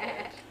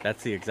right.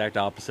 That's the exact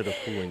opposite of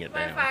cooling it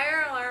My down.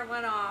 fire alarm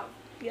went off.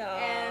 Yeah,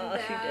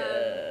 And, she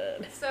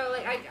did. So,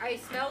 like, I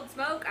smelled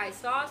smoke. I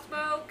saw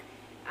smoke.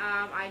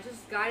 I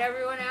just got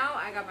everyone out.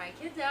 I got my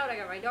kids out. I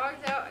got my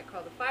dogs out. I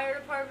called the fire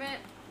department.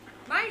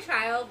 My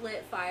child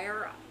lit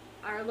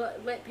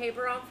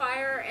paper on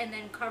fire and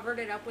then covered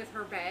it up with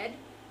her bed.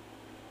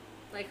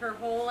 Like, her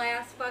whole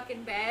ass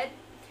fucking bed.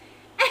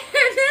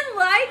 And then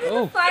lied to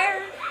Oh.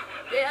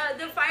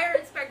 the fire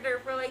inspector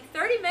for like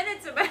 30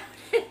 minutes about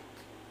it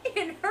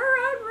in her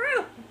own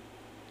room.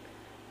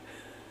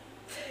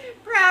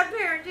 Proud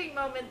parenting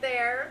moment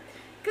there.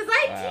 Because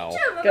I Wow. teach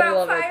them Gotta about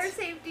love fire it.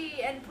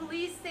 safety and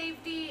police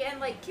safety and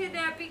like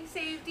kidnapping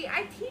safety.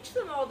 I teach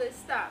them all this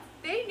stuff.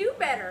 They knew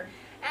better.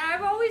 And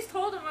I've always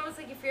told them, I was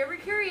like, if you're ever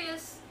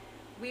curious,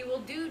 we will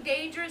do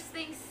dangerous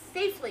things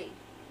safely.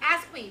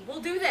 Ask me,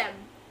 we'll do them.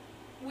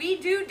 We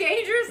do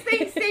dangerous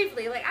things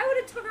safely. Like, I would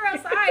have took her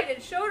outside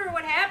and showed her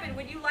what happened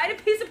when you light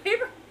a piece of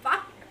paper on fire.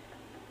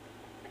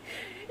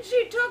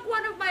 She took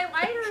one of my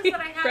lighters that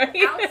I have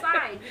Right?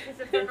 outside, because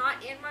if they're not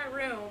in my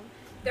room,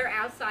 they're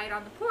outside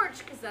on the porch,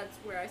 because that's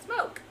where I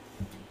smoke.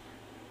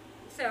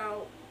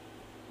 So,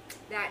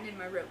 that and in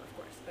my room, of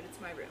course, but it's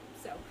my room,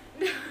 so.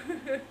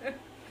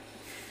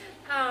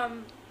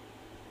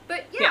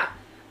 But yeah.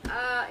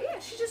 Yeah,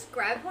 she just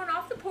grabbed one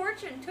off the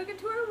porch and took it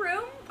to her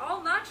room,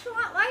 all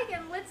nonchalant like,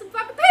 and lit some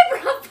fucking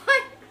paper on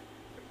fire.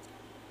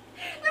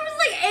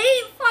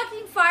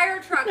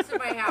 fire trucks in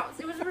my house.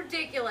 It was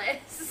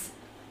ridiculous.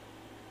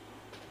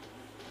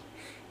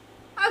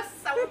 I was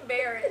so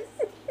embarrassed.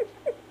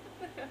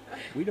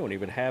 We don't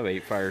even have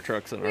 8 fire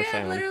trucks in our We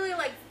had town. literally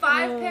like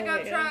 5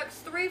 pickup trucks,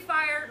 3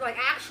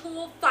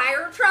 actual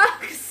fire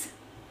trucks,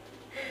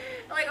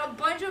 like a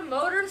bunch of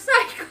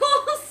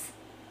motorcycles.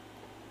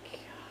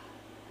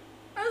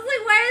 I was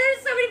like, why are there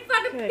so many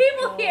fucking Good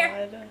people God.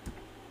 here?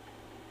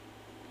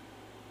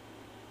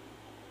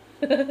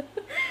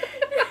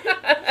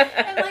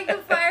 And like the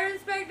fire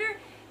inspector,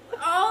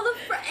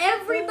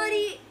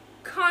 everybody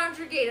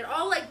conjugated,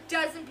 all like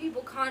dozen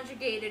people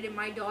conjugated in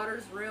my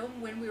daughter's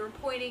room when we were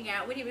pointing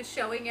out, when he was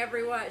showing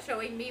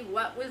me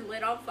what was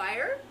lit on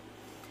fire.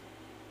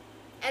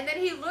 And then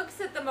he looks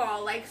at them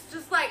all, like,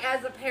 just like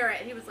as a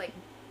parent, he was like,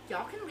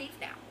 y'all can leave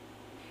now.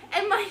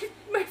 And my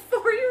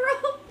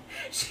 4-year-old,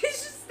 she's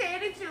just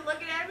standing, she's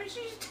looking at him, and she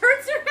just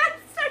turns around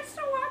and starts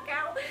to walk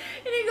out.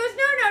 And he goes,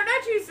 no,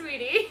 not you,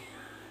 sweetie.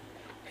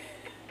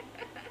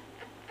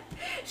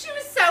 She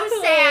was so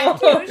sad,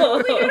 too. She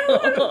was like, I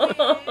don't want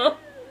to leave.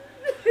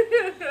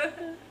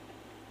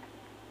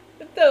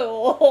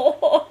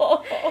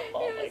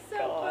 It was so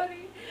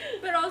funny.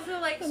 But also,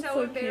 like, That's so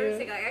so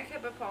embarrassing. cute. Like, I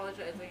kept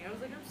apologizing. I was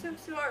like, I'm so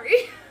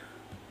sorry.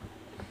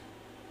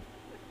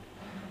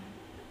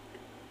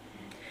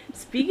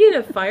 Speaking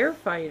of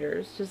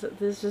firefighters,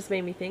 this just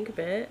made me think of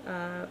it.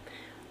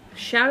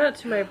 Shout out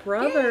to my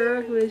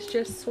brother who is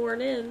just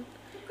sworn in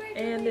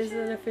and is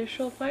an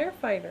official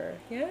firefighter.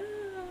 Yeah.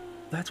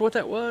 That's what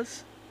that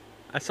was?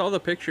 I saw the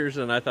pictures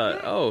and I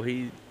thought, oh,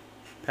 he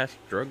passed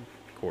drug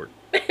court.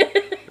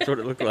 That's what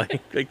it looked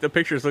like. Like, the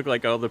pictures look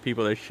like all the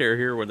people they share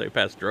here when they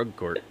pass drug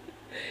court.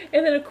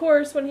 And then, of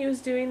course, when he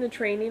was doing the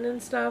training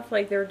and stuff,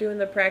 like, they were doing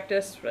the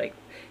practice, like,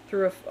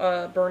 through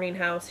a burning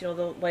house, you know,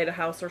 they'll light a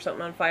house or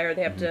something on fire.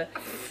 They have to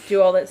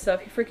do all that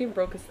stuff. He freaking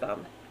broke his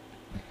thumb.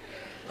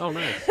 Oh,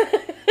 nice.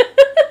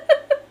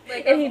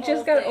 Like, And he of just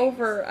all got things.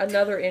 over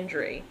another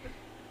injury.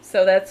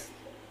 So that's,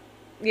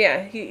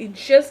 yeah, he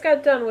just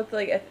got done with,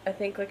 like, I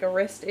think, like, a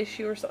wrist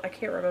issue or something. I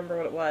can't remember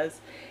what it was.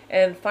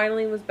 And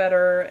finally was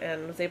better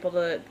and was able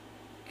to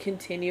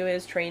continue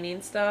his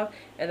training stuff.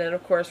 And then,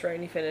 of course, right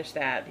when he finished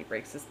that, he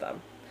breaks his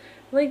thumb.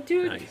 Like,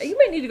 dude, Nice. you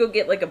might need to go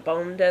get, like, a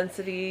bone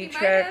density He might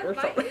check have or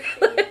my something. issue.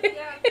 Yeah,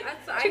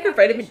 I Check have your an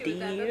vitamin issue with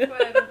that. D. That's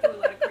why I don't do a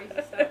lot of crazy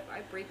stuff.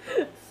 I break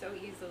bones so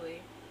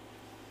easily.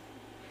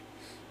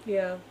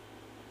 Yeah.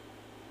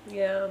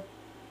 Yeah.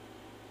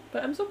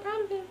 But I'm so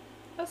proud of him.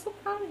 I'm so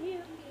proud of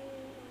him.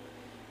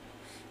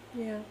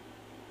 Yeah.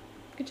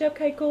 Good job,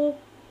 Keiko.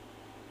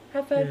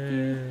 High five to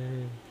you.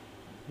 Yay.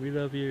 We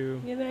love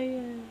you. You know,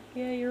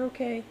 yeah, you're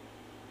okay.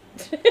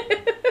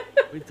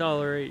 We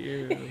tolerate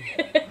you.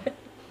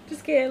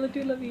 Just kidding, I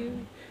do love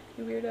you.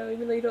 You weirdo,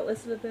 even though you don't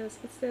listen to this,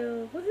 but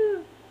still,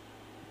 woohoo!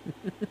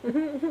 I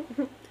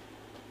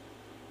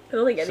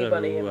don't think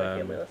anybody in my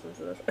family listens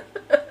to this.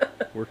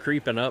 We're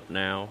creeping up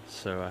now,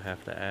 so I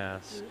have to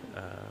ask,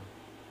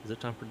 is it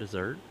time for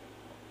dessert?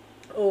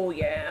 Oh,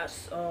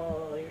 yes.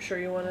 Oh, you sure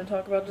you want to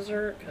talk about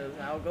dessert? Because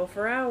I'll go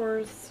for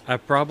hours. I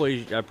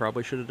probably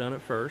should have done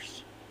it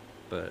first,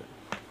 but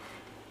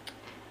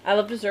I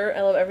love dessert.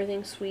 I love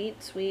everything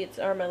sweet. Sweets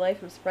are my life.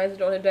 I'm surprised I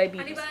don't have Honey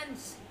diabetes.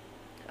 buns.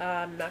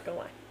 I'm not gonna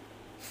lie.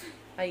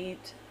 I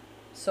eat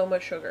so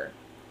much sugar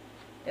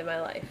in my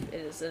life.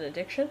 It is an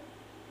addiction.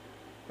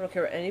 I don't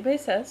care what anybody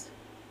says.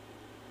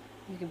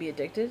 You can be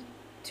addicted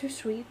to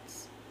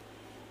sweets.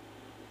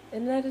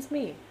 And that is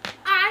me.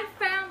 I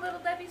found Little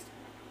Debbie's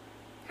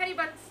honey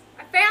buns.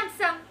 I found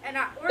some and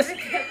I ordered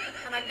them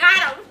and I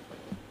got them.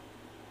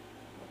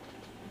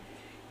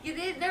 You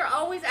did. They're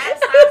always out of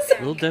stock down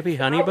Little here. Debbie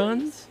honey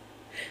buns?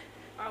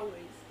 Always.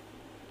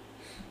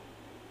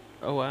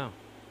 Oh wow.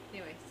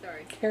 Anyway,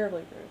 sorry.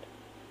 Terribly rude.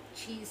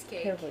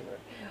 Cheesecake. Terribly rude.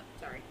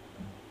 Sorry.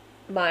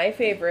 My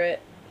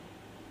favorite,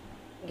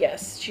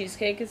 yes,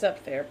 cheesecake is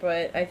up there,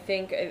 but I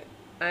think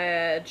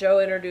Joe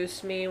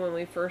introduced me when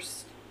we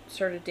first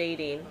started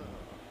dating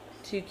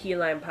to key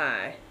lime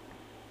pie.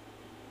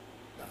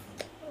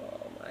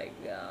 Oh my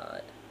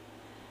god.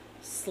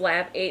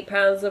 Slap 8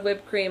 pounds of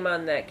whipped cream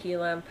on that key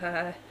lime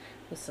pie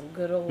with some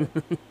good old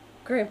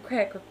graham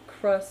cracker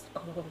crust.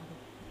 Oh.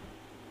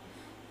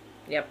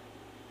 Yep.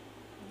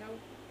 Nope.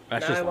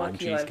 That's now just I lime want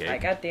key lime pie.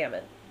 cheesecake. God damn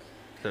it.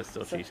 That's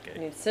still So, I cheesecake.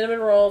 need cinnamon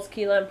rolls,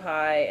 key lime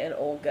pie, and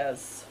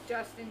Olga's.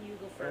 Justin, you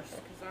go first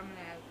because I'm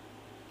gonna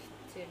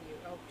continue.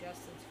 Oh,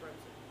 Justin's frozen.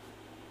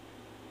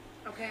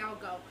 Okay, I'll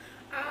go.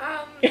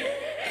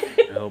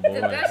 Oh boy.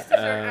 The best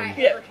dessert I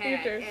Yeah, ever your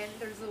had, turn. and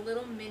there's a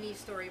little mini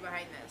story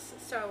behind this.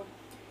 So,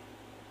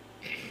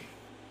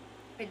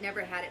 I'd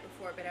never had it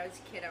before, but I was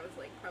a kid. I was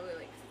like probably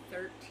like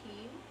 13.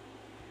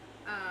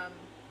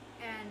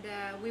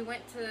 We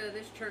went to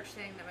this church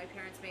thing that my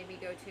parents made me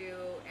go to,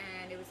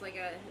 and it was like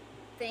a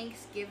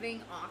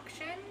Thanksgiving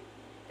auction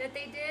that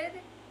they did,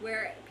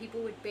 where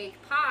people would bake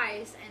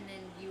pies, and then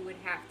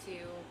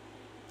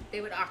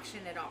they would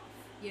auction it off,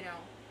 you know.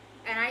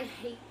 And I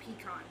hate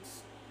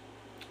pecans.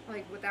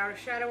 Like, without a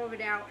shadow of a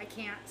doubt, I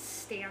can't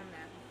stand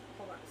them.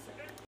 Hold on a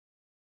second.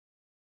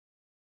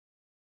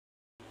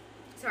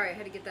 Sorry, I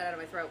had to get that out of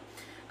my throat.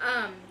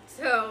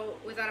 So,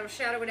 without a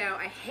shadow of a doubt,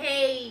 I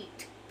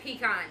hate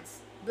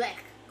pecans.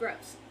 Blech,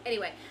 gross.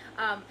 Anyway,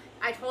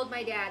 I told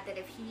my dad that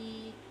if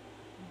he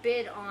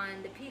bid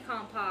on the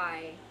pecan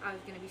pie, I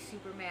was going to be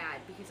super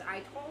mad because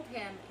I told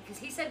him, because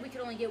he said we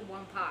could only get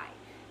one pie.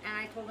 And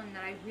I told him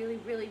that I really,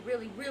 really,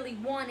 really, really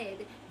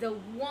wanted the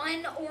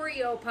one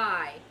Oreo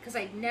pie because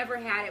I'd never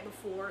had it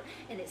before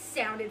and it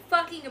sounded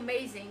fucking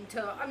amazing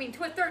to a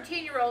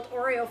 13-year-old,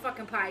 Oreo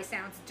fucking pie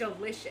sounds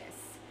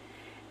delicious.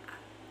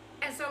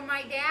 And so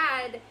my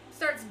dad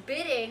starts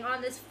bidding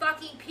on this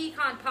fucking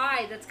pecan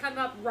pie that's come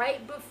up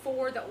right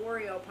before the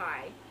Oreo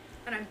pie.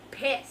 And I'm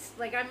pissed.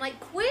 Like, I'm like,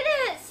 quit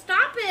it!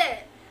 Stop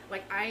it!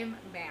 Like, I'm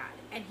mad.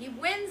 And he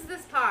wins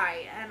this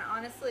pie. And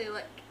honestly,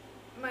 like,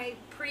 my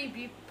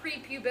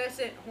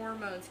prepubescent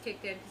hormones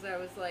kicked in because I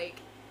was,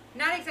 like,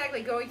 not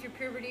exactly going through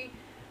puberty,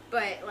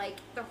 but, like,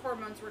 the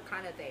hormones were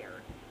kind of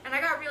there. And I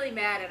got really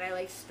mad and I,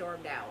 like,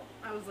 stormed out.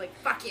 I was like,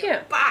 fuck you,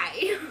 bye!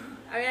 I mean,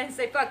 I didn't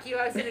say fuck you,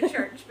 I was in a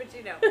church, but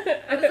you know.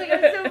 I was like,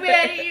 I'm so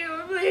mad at you,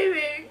 I'm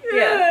leaving.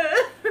 Yeah.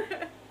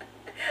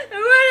 I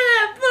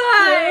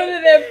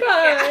wanted that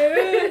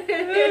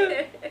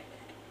pie!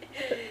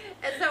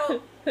 And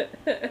so,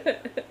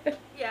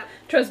 yeah.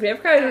 Trust me, I've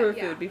cried over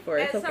food before.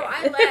 It's and okay. so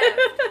I left.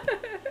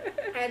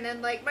 And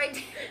then, like, my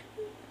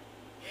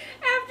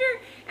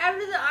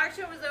after the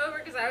auction was over,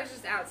 because I was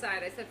just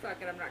outside, I said,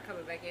 fuck it, I'm not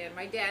coming back in.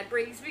 My dad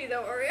brings me the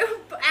Oreo.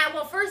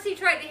 Well, first he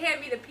tried to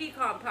hand me the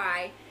pecan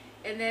pie,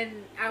 and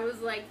then I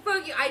was like,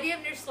 fuck you. I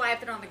damn near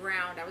slapped it on the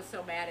ground. I was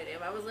so mad at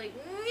him. I was like,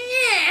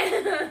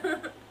 yeah.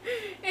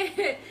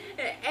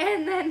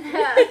 And then he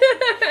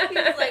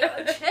was like,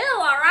 oh, chill,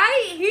 all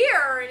right,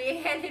 here. And he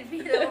handed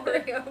me the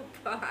Oreo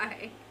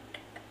pie.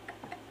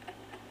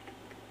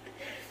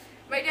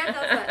 My dad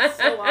does that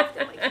so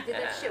often. Like, he did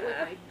that shit with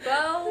my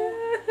bow.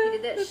 He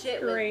did that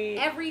shit with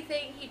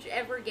everything he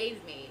ever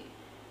gave me.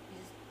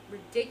 He's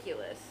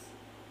ridiculous.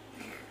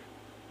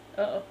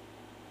 Uh-oh.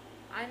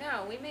 I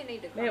know. We may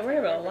need to. Man, we're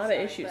having a lot of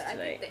issues tonight.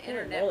 tonight. I think the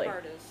internet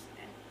part is.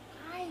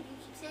 Why do you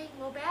keep saying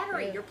low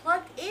battery? Yeah. You're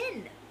plugged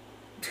in.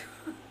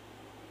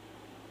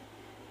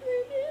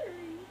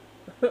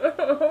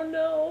 Oh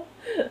no.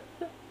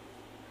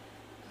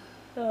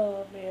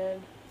 Oh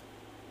man.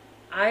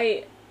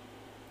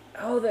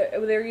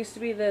 There used to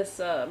be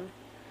this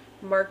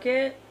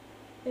market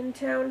in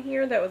town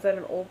here that was at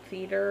an old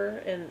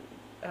theater, and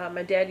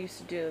my dad used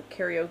to do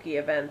karaoke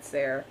events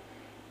there,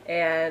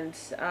 and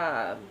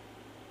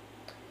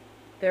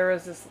there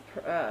was this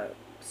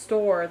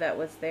store that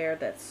was there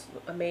that's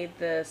made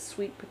the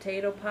sweet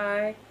potato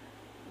pie.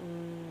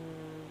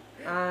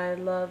 I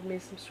love me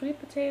some sweet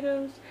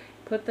potatoes.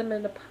 Put them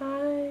in a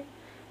pie.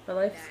 My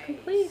life's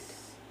complete.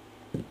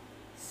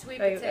 Sweet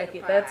potato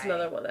pie. That's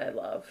another one I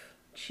love.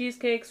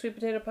 Cheesecake, sweet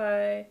potato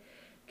pie,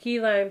 key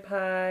lime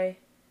pie,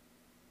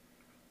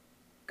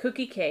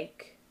 cookie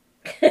cake.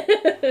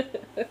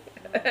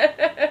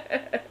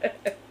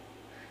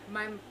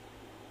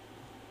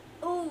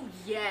 Oh,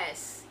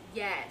 yes.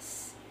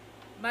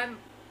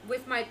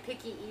 With my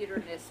picky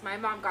eaterness, my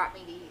mom got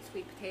me to eat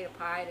sweet potato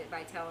pie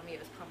by telling me it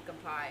was pumpkin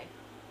pie.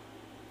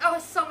 Oh,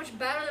 it's so much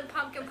better than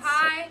pumpkin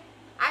pie.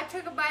 I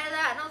took a bite of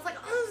that and I was like,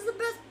 oh, this is the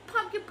best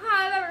pumpkin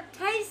pie I've ever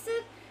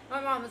tasted.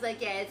 My mom was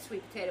like, yeah, it's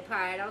sweet potato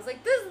pie. And I was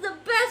like, this is the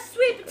best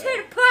sweet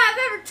potato pie I've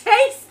ever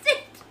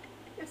tasted.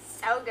 It's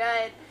so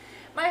good.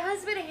 My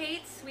husband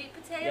hates sweet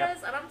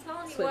potatoes, and I'm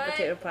telling you sweet what,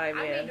 potato pie,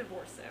 man. I may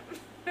divorce him.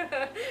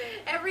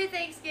 Every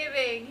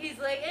Thanksgiving, he's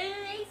like, I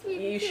hate sweet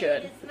potatoes. You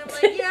should. And I'm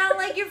like, you don't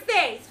like your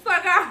face.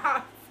 Fuck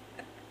off.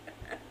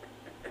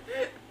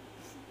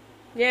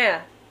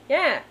 Yeah.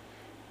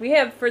 We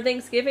have, for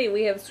Thanksgiving,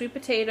 we have sweet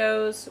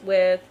potatoes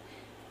with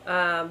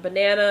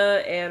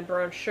banana and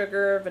brown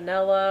sugar,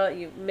 vanilla.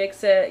 You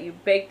mix it, you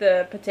bake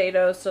the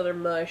potatoes so they're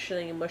mush, and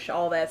then you mush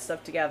all that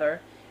stuff together.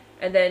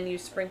 And then you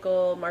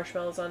sprinkle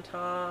marshmallows on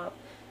top.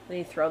 Then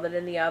you throw that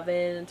in the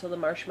oven until the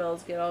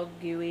marshmallows get all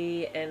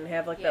gooey and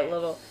have like that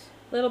little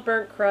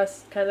burnt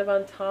crust kind of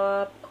on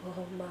top.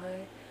 Oh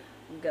my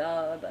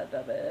god, I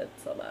love it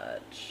so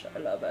much. I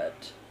love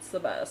it. It's the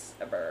best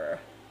ever.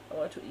 I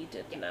want to eat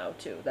it now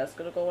too. That's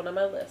gonna go on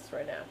my list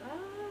right now.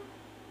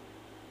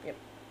 Yep.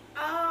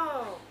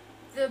 Oh,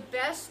 the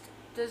best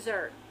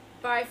dessert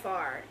by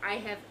far I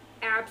have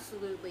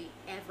absolutely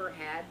ever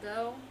had,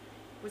 though,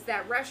 was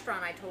that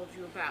restaurant I told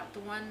you about.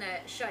 The one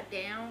that shut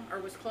down or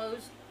was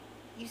closed.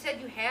 You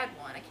said you had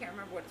one. I can't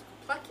remember what it's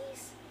called. Plucky's?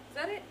 Is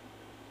that it?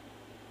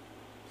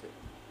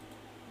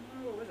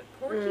 What was it?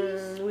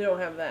 Porky's? We don't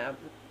have that.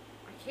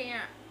 I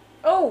can't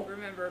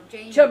remember.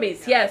 Jane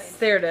Chubby's. Yes,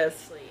 there it is.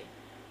 Seriously.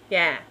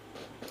 Yeah.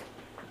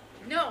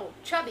 No,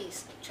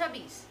 Chubby's.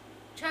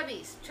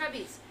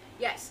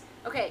 Yes.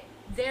 Okay,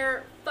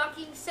 they're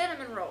fucking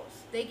cinnamon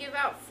rolls. They give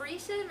out free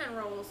cinnamon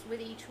rolls with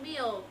each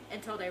meal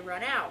until they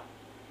run out.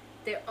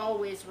 They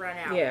always run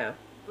out. Yeah.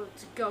 But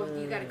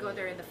you gotta go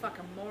there in the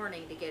fucking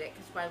morning to get it,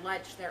 because by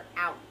lunch they're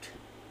out.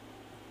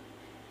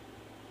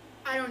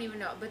 I don't even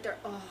know, but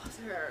oh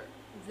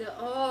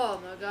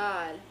my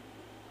god.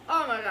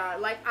 Oh my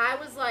god, like, I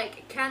was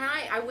like,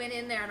 I went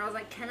in there and I was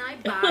like, can I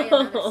buy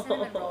another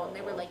cinnamon roll? And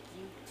they were like,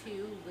 you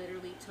two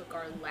literally took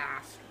our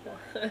last one.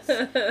 And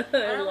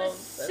I was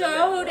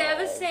so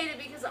devastated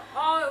because, it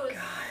was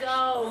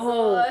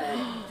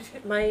so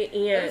good. My It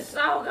aunt. was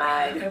so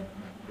good.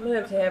 I'm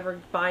gonna have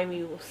her buy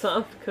me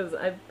some because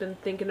I've been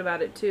thinking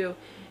about it too.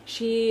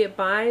 She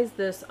buys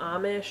this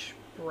Amish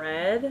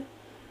bread,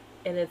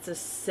 and it's a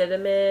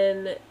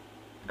cinnamon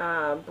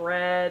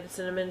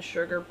cinnamon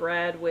sugar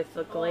bread with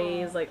the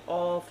glaze like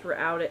all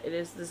throughout it. It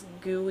is this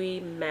gooey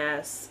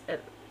mess,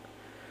 and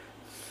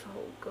so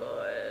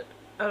good.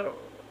 I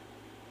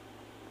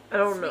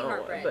don't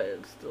know, bread. but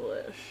it's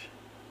delish.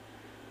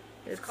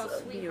 It's called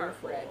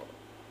Sweetheart bread.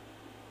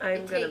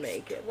 I'm gonna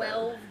make it.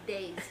 12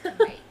 days to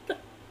make.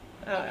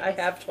 I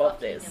have 12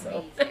 days,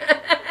 so.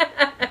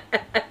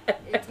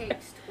 It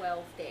takes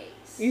 12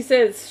 days. You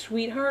said it's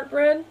sweetheart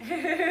bread?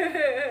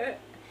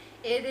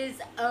 It is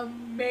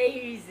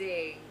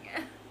amazing.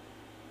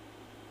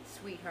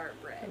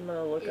 Sweetheart bread. I'm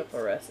gonna look up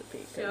a recipe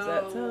because so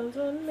that sounds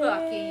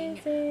amazing.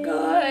 Fucking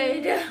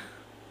good.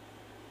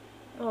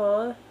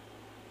 Aw.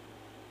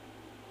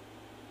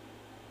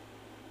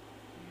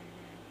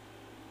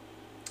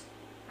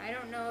 I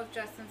don't know if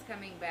Justin's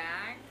coming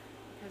back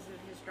because of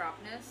his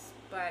dropness,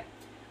 but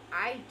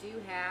I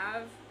do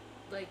have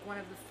like one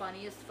of the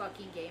funniest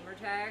fucking gamer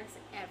tags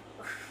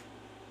ever.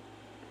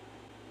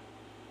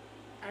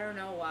 I don't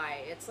know why.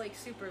 It's like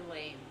super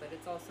lame, but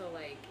it's also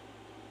like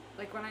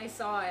when I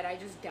saw it, I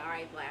just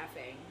died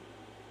laughing.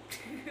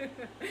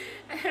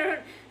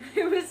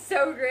 It was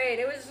so great.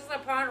 It was just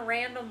upon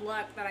random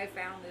luck that I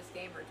found this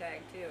gamer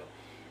tag too.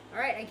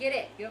 Alright, I get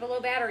it. You have a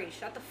low battery.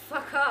 Shut the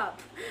fuck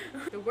up.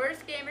 The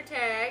worst gamer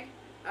tag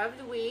of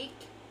the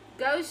week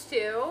goes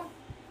to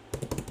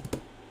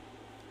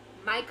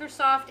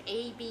Microsoft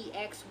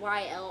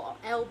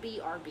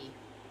ABXYLBRB.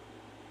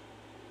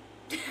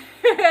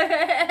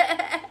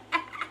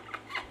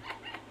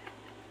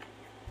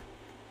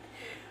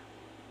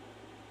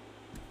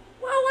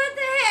 Well, what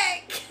the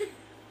heck?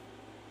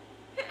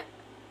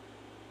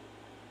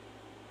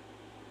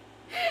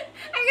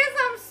 I guess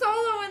I'm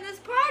soloing this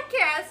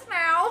podcast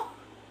now.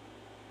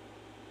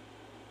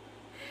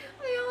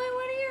 The only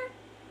one here.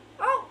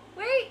 Oh,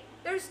 wait.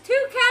 There's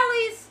two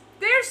Callies.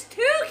 There's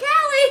two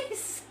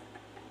Callies.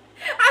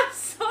 I'm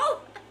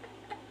so...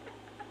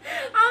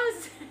 I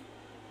was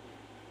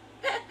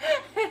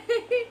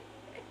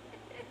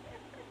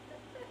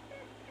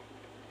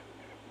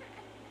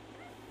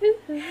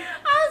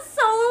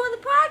soloing the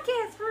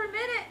podcast for a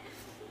minute.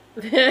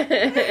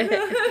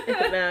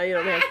 No, you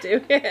don't have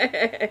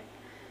to.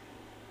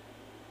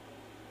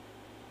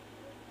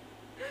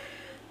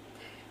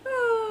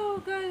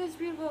 Oh, God, that's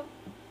beautiful.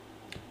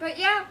 But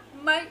yeah,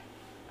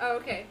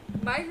 okay.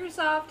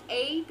 Microsoft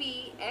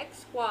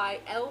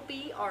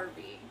ABXYLBRB.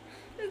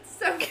 It's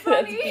so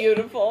funny. That's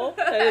beautiful.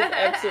 That is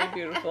absolutely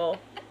beautiful.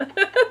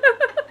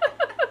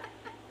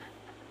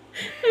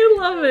 I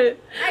love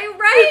it.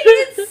 Right?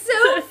 It's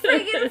so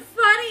friggin'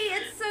 funny.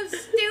 It's so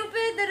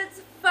stupid that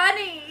it's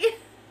funny.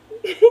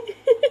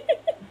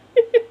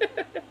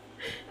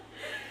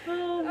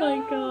 Oh my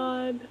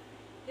god.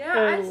 Yeah,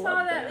 I saw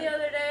love that the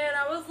other day and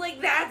I was like,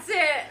 that's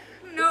it.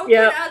 No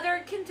Yep. other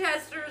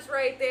contesters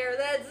right there.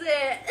 That's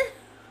it.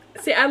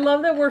 See, I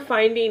love that we're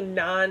finding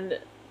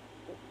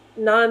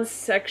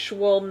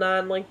non-sexual,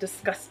 like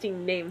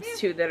disgusting names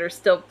too that are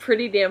still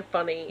pretty damn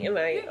funny, and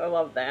I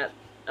love that.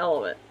 I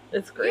love it.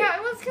 It's great. Yeah,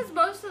 it was because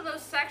most of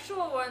those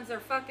sexual ones are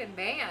fucking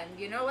banned,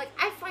 you know? Like,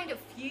 I find a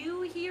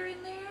few here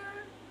and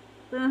there.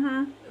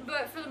 Mm-hmm.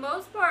 But for the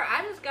most part,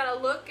 I just gotta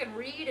look and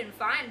read and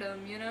find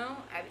them, you know?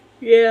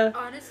 Yeah.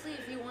 Honestly,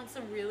 if you want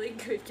some really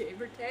good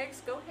gamer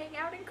tags, go hang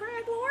out in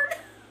Craglord.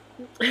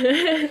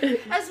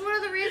 That's one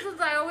of the reasons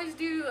I always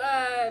do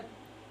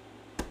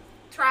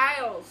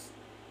trials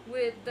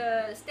with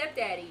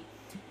Stepdaddy.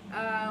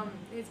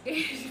 His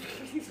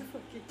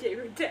fucking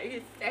gamer tag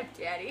is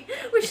Stepdaddy.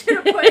 We should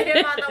have put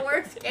him on the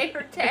worst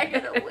gamer tag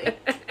of the week.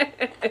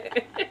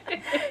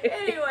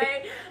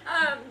 Anyway,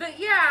 but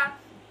yeah,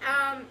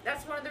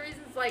 that's one of the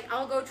reasons, like,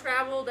 I'll go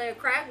travel to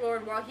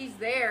Craglord while he's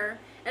there,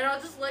 and I'll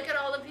just look at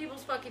all the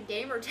people's fucking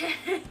gamer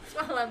tags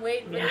while I'm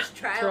waiting for this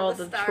trial That's where all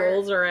to the start.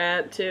 trolls are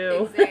at,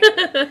 too.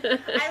 Exactly.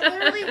 I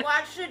literally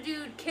watched a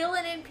dude kill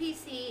an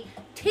NPC,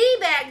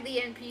 teabag the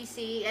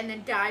NPC, and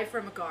then die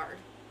from a guard.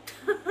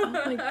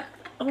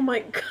 Oh my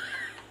god.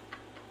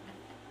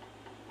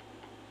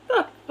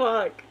 The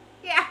fuck?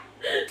 Yeah,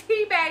 he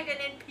teabagged an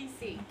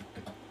NPC.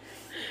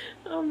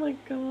 Oh my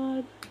god.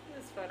 It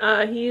was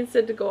funny. He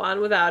said to go on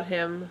without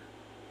him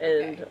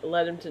and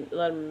let him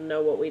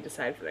know what we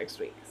decide for next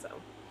week. So.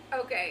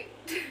 Okay.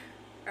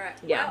 All right.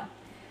 Yeah. Well,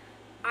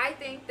 I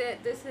think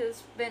that this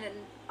has been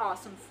an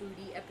awesome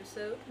foodie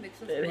episode.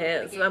 It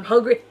has, and I'm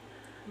hungry.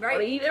 Right. I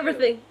want to eat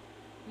everything.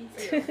 Me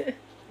too.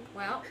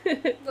 Well,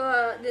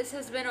 this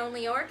has been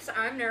Only Orcs.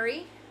 I'm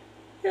Nuri.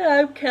 Yeah,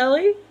 I'm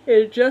Kelly.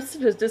 And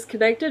Justin is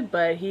disconnected,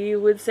 but he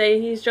would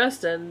say he's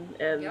Justin.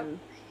 And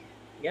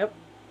yep.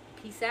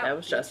 Peace out. That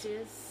was Justin.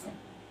 Bitches.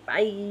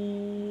 Bye.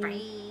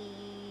 Bye.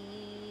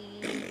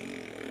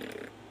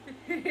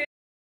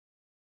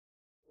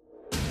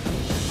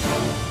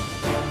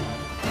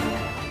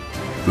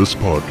 This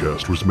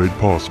podcast was made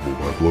possible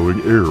by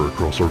blowing air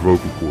across our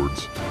vocal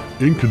cords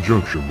in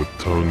conjunction with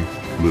tongue,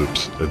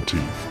 lips, and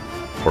teeth.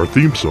 Our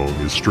theme song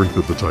is Strength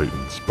of the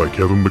Titans by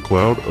Kevin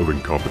MacLeod of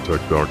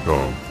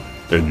Incompetech.com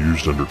and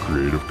used under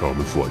Creative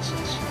Commons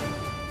license.